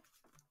interesting.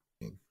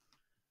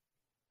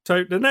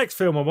 So the next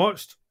film I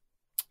watched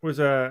was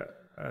a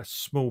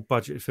small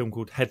budget film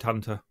called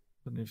Headhunter. I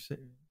don't know if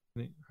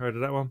you've heard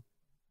of that one.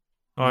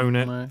 I own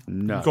it.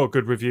 No. Got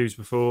good reviews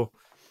before.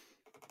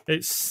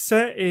 It's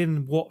set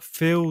in what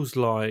feels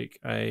like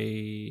what's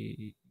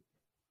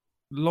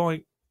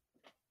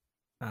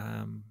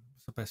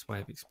the best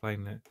way of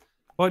explaining it?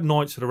 Like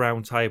Knights of the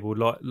Round Table,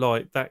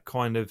 like that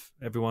kind of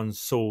everyone's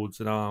swords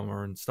and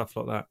armor and stuff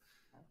like that.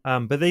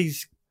 But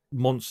these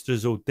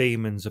monsters or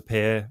demons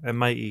appear, and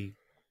matey,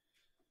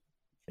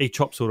 he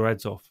chops all their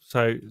heads off.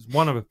 So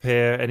one of them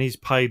appear, and he's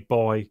paid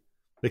by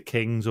the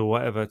kings or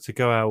whatever to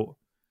go out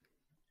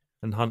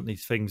and hunt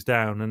these things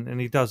down, and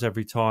he does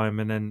every time,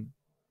 and then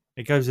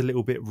it goes a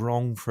little bit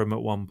wrong for him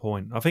at one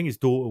point. I think his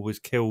daughter was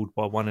killed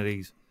by one of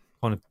these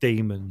kind of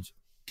demons.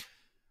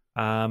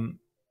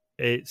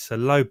 It's a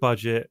low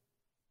budget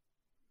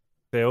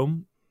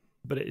film,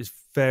 but it is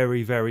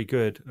very, very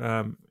good.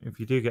 If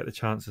you do get the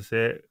chance to see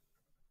it,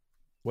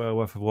 well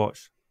worth a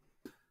watch.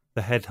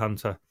 The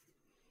Headhunter.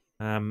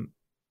 And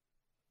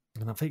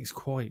I think it's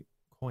quite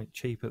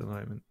cheap at the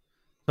moment.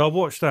 So I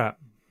watched that.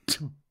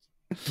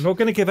 I'm not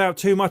going to give out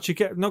too much.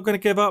 Not going to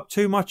give up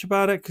too much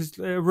about it because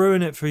it'll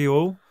ruin it for you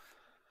all.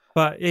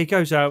 But he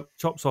goes out,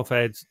 chops off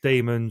heads,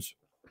 demons.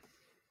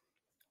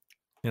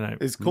 You know,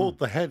 It's called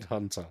The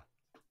Headhunter.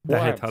 The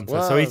Wow. Headhunter.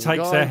 Wow, so he the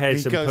takes guy, their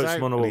heads he and goes puts out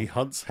them on a and wall. he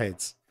hunts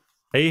heads.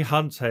 He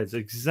hunts heads,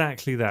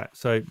 exactly that.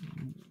 So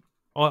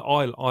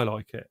I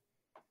like it.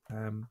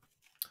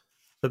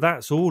 So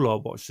that's all I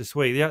watched this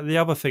week. The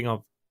other thing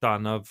I've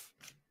done, I've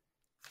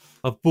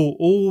bought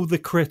all the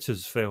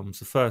Critters films,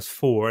 the first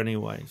 4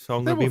 anyway. So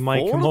I'm There going to be were 4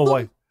 making of my them?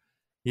 way.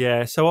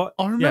 Yeah, so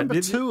I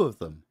remember 2 of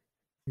them.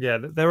 Yeah,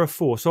 there are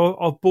 4. So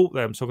I've bought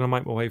them, so I'm going to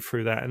make my way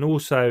through that. And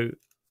also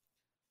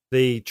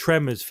the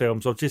Tremors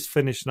films, I've just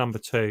finished number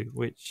 2,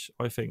 which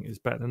I think is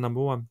better than number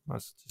 1.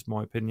 That's just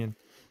my opinion.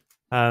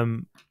 So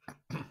I'm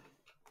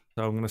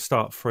going to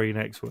start 3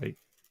 next week.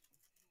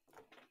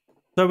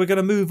 So we're going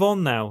to move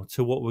on now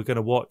to what we're going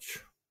to watch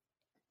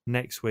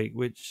next week,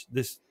 which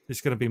this is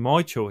going to be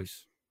my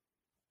choice.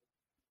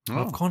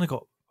 Oh. I've kind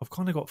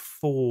of got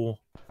 4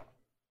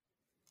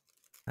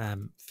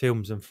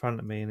 films in front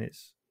of me, and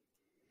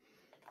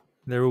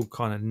they're all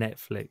kind of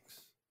Netflix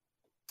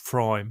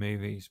Prime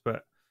movies,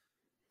 but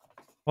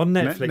on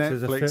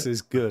Netflix, Netflix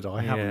is good.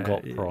 I haven't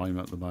got Prime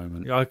at the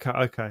moment.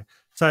 Okay.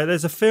 So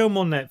there's a film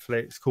on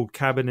Netflix called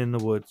Cabin in the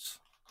Woods.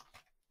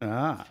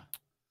 Ah,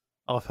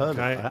 I've heard of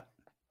that.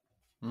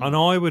 And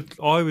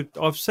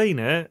I've seen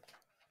it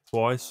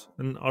twice,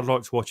 and I'd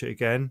like to watch it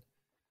again.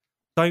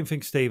 Don't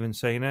think Stephen's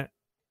seen it.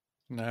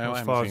 No,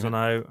 as far as I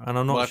know, and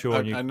I'm not sure.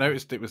 I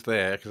noticed it was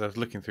there because I was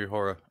looking through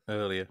horror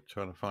earlier,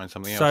 trying to find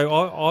something else. So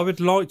I would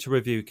like to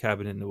review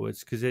Cabin in the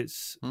Woods because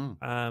it's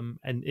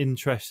an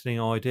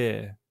interesting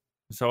idea.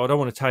 So I don't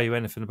want to tell you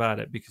anything about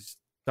it because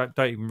don't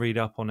even read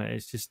up on it.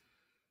 It's just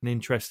an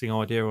interesting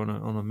idea on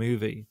a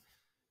movie,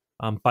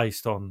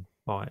 based on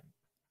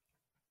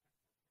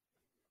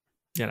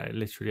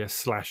literally a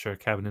slasher,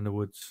 Cabin in the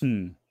Woods.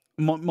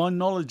 My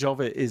knowledge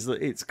of it is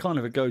that it's kind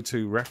of a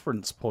go-to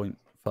reference point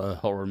for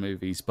horror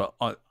movies, but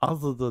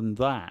other than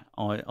that,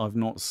 I've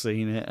not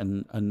seen it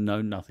and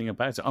know nothing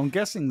about it. I'm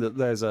guessing that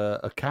there's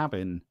a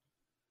cabin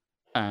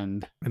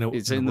and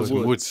it's in the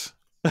woods.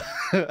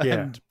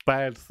 And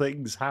bad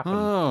things happen.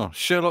 Oh,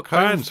 Sherlock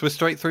Holmes, we're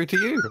straight through to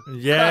you.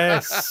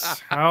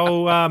 Yes.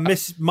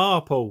 Miss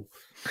Marple.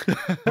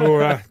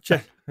 Or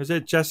is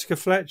it Jessica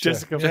Fletcher?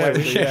 Jessica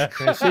Fletcher, yeah.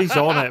 She's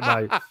on it,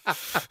 mate.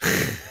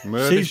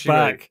 She's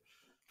back.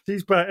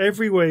 She's back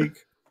every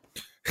week.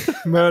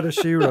 Murder,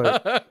 She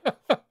Wrote.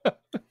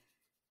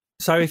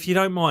 So if you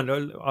don't mind,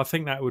 I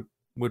think that would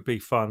be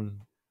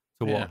fun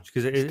to watch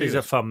because it is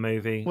a fun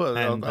movie. Well,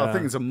 and, I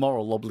think it's a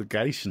moral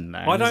obligation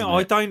now. I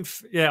don't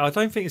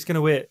think it's going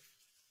to hit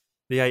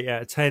the 8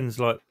 out of 10s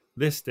like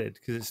this did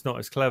because it's not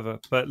as clever.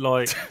 But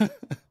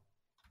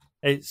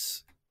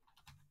it's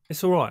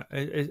all right.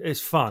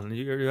 It's fun.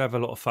 You have a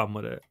lot of fun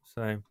with it.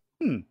 So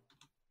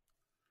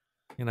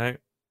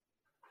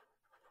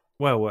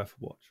well worth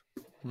a watch.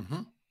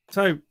 Mm-hmm.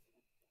 So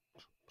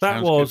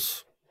that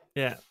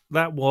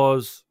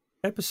was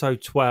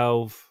episode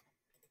 12.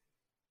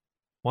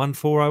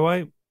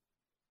 1408?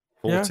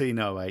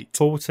 1408.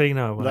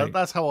 1408.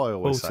 That's how I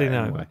always say it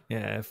anyway.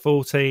 Yeah,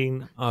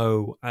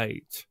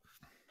 1408.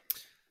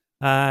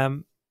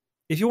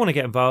 If you want to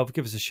get involved,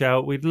 give us a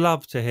shout. We'd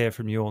love to hear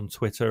from you on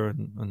Twitter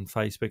and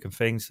Facebook and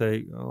things.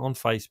 So on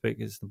Facebook,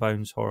 it's the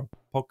Bones Horror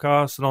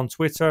Podcast. And on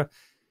Twitter,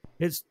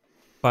 it's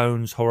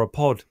Bones Horror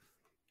Pod.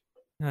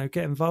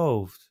 Get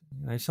involved.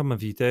 Some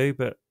of you do,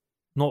 but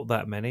not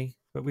that many.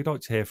 But we'd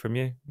like to hear from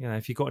you.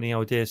 If you've got any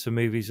ideas for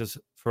movies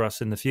for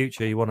us in the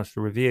future you want us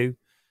to review.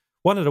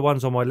 One of the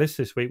ones on my list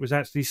this week was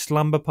actually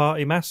Slumber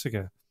Party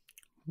Massacre.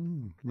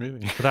 Really?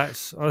 But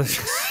that's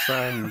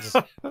sounds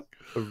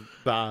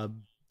bad.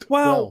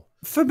 Well,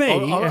 for me,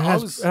 it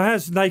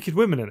has naked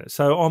women in it,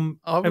 so I'm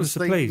ever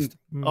so pleased.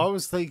 I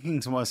was thinking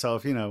to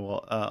myself, you know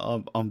what?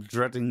 I'm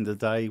dreading the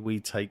day we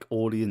take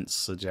audience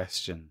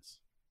suggestions.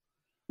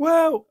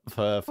 Well,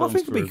 I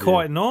think it'd be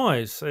quite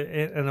nice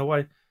in a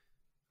way.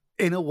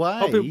 In a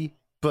way,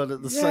 but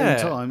at the same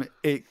time,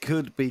 it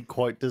could be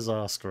quite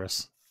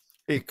disastrous.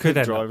 It could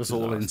drive us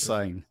all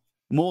insane.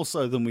 More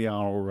so than we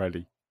are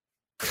already.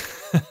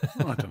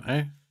 I don't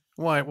know.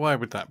 Why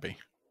would that be?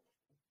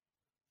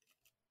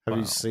 Have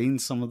you seen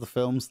some of the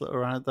films that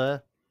are out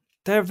there?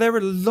 There are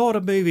a lot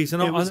of movies,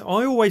 and I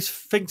always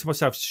think to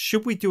myself,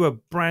 should we do a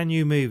brand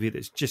new movie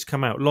that's just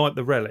come out, like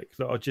The Relic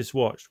that I just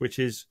watched, which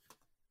is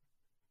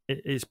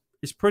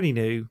pretty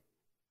new.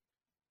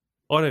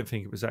 I don't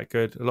think it was that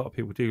good. A lot of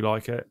people do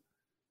like it.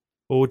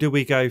 Or do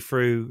we go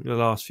through the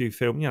last few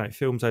films,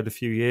 films over a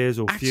few years,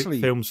 or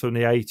films from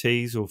the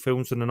 80s, or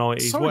films from the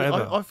 90s,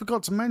 whatever? I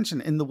forgot to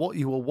mention in the What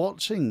You Were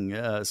Watching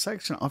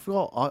section,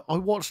 I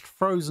watched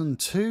Frozen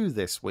 2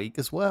 this week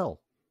as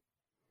well.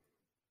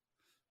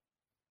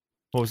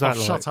 What was that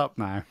like? Shut up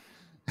now.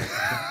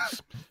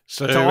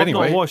 So I've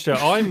anyway. not watched it.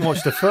 I haven't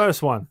watched the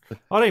first one.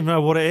 I don't even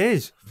know what it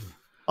is.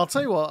 I'll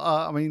tell you what,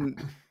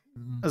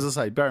 as I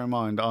say, bear in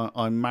mind,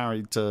 I'm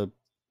married to,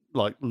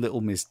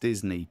 Little Miss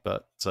Disney,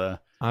 but...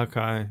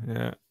 okay,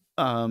 yeah.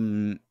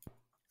 No,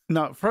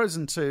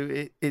 Frozen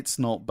 2, it's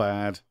not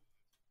bad.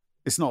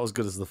 It's not as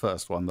good as the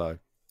first one, though.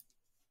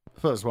 The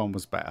first one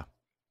was better.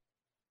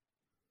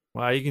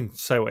 Well, you can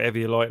say whatever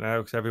you like now,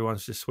 because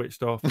everyone's just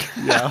switched off.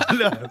 Yeah, I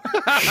know.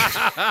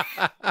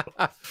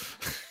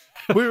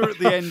 We were at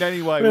the end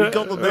anyway. We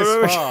got them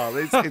this far.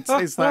 It's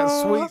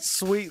that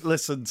sweet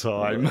listen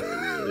time.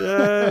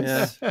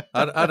 Yes. Yeah.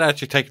 I'd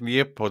actually taken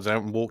the earpods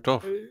out and walked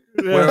off.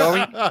 Where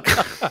are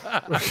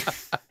we?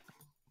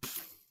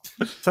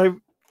 So,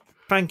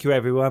 thank you,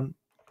 everyone.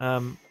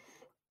 If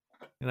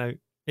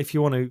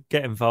you want to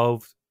get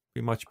involved,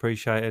 be much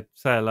appreciated.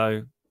 Say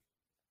hello.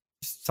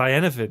 Just say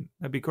anything.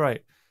 That'd be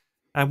great.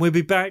 And we'll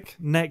be back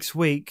next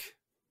week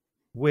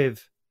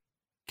with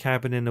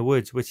Cabin in the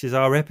Woods, which is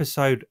our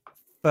episode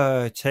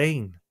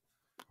 13.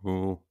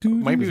 Ooh.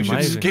 Maybe we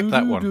should skip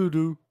that one.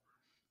 You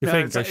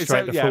think go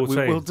straight to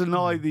 14? We'll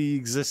deny the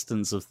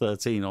existence of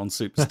 13 on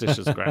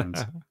superstitious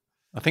grounds.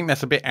 I think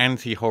that's a bit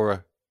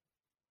anti-horror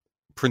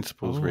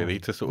principles, really,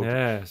 to sort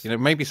of,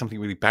 maybe something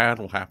really bad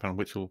will happen,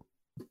 which will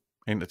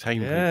entertain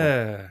people.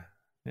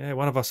 Yeah,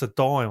 one of us would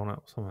die on it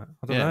or something.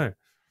 I don't know.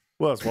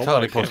 Well, it's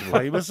entirely possible,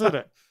 famous, isn't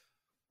it?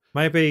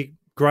 Maybe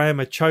Graham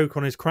would choke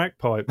on his crack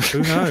pipe.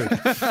 Who knows?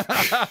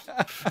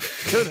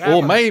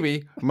 Or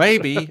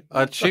maybe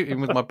I'd shoot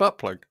him with my butt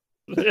plug.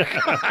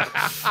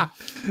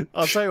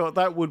 I'll tell you what,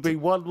 that would be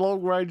one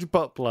long-range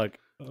butt plug.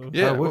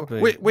 Yeah, would be.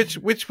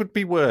 Which would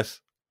be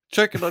worse?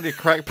 Choking on your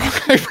crack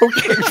pipe or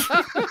getting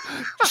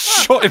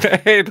shot in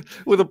the head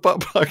with a butt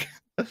plug?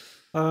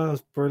 Oh,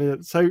 that's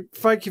brilliant. So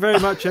thank you very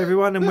much,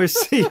 everyone, and we'll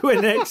see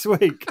you next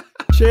week.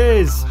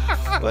 Cheers.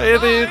 Later,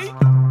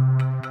 dudes.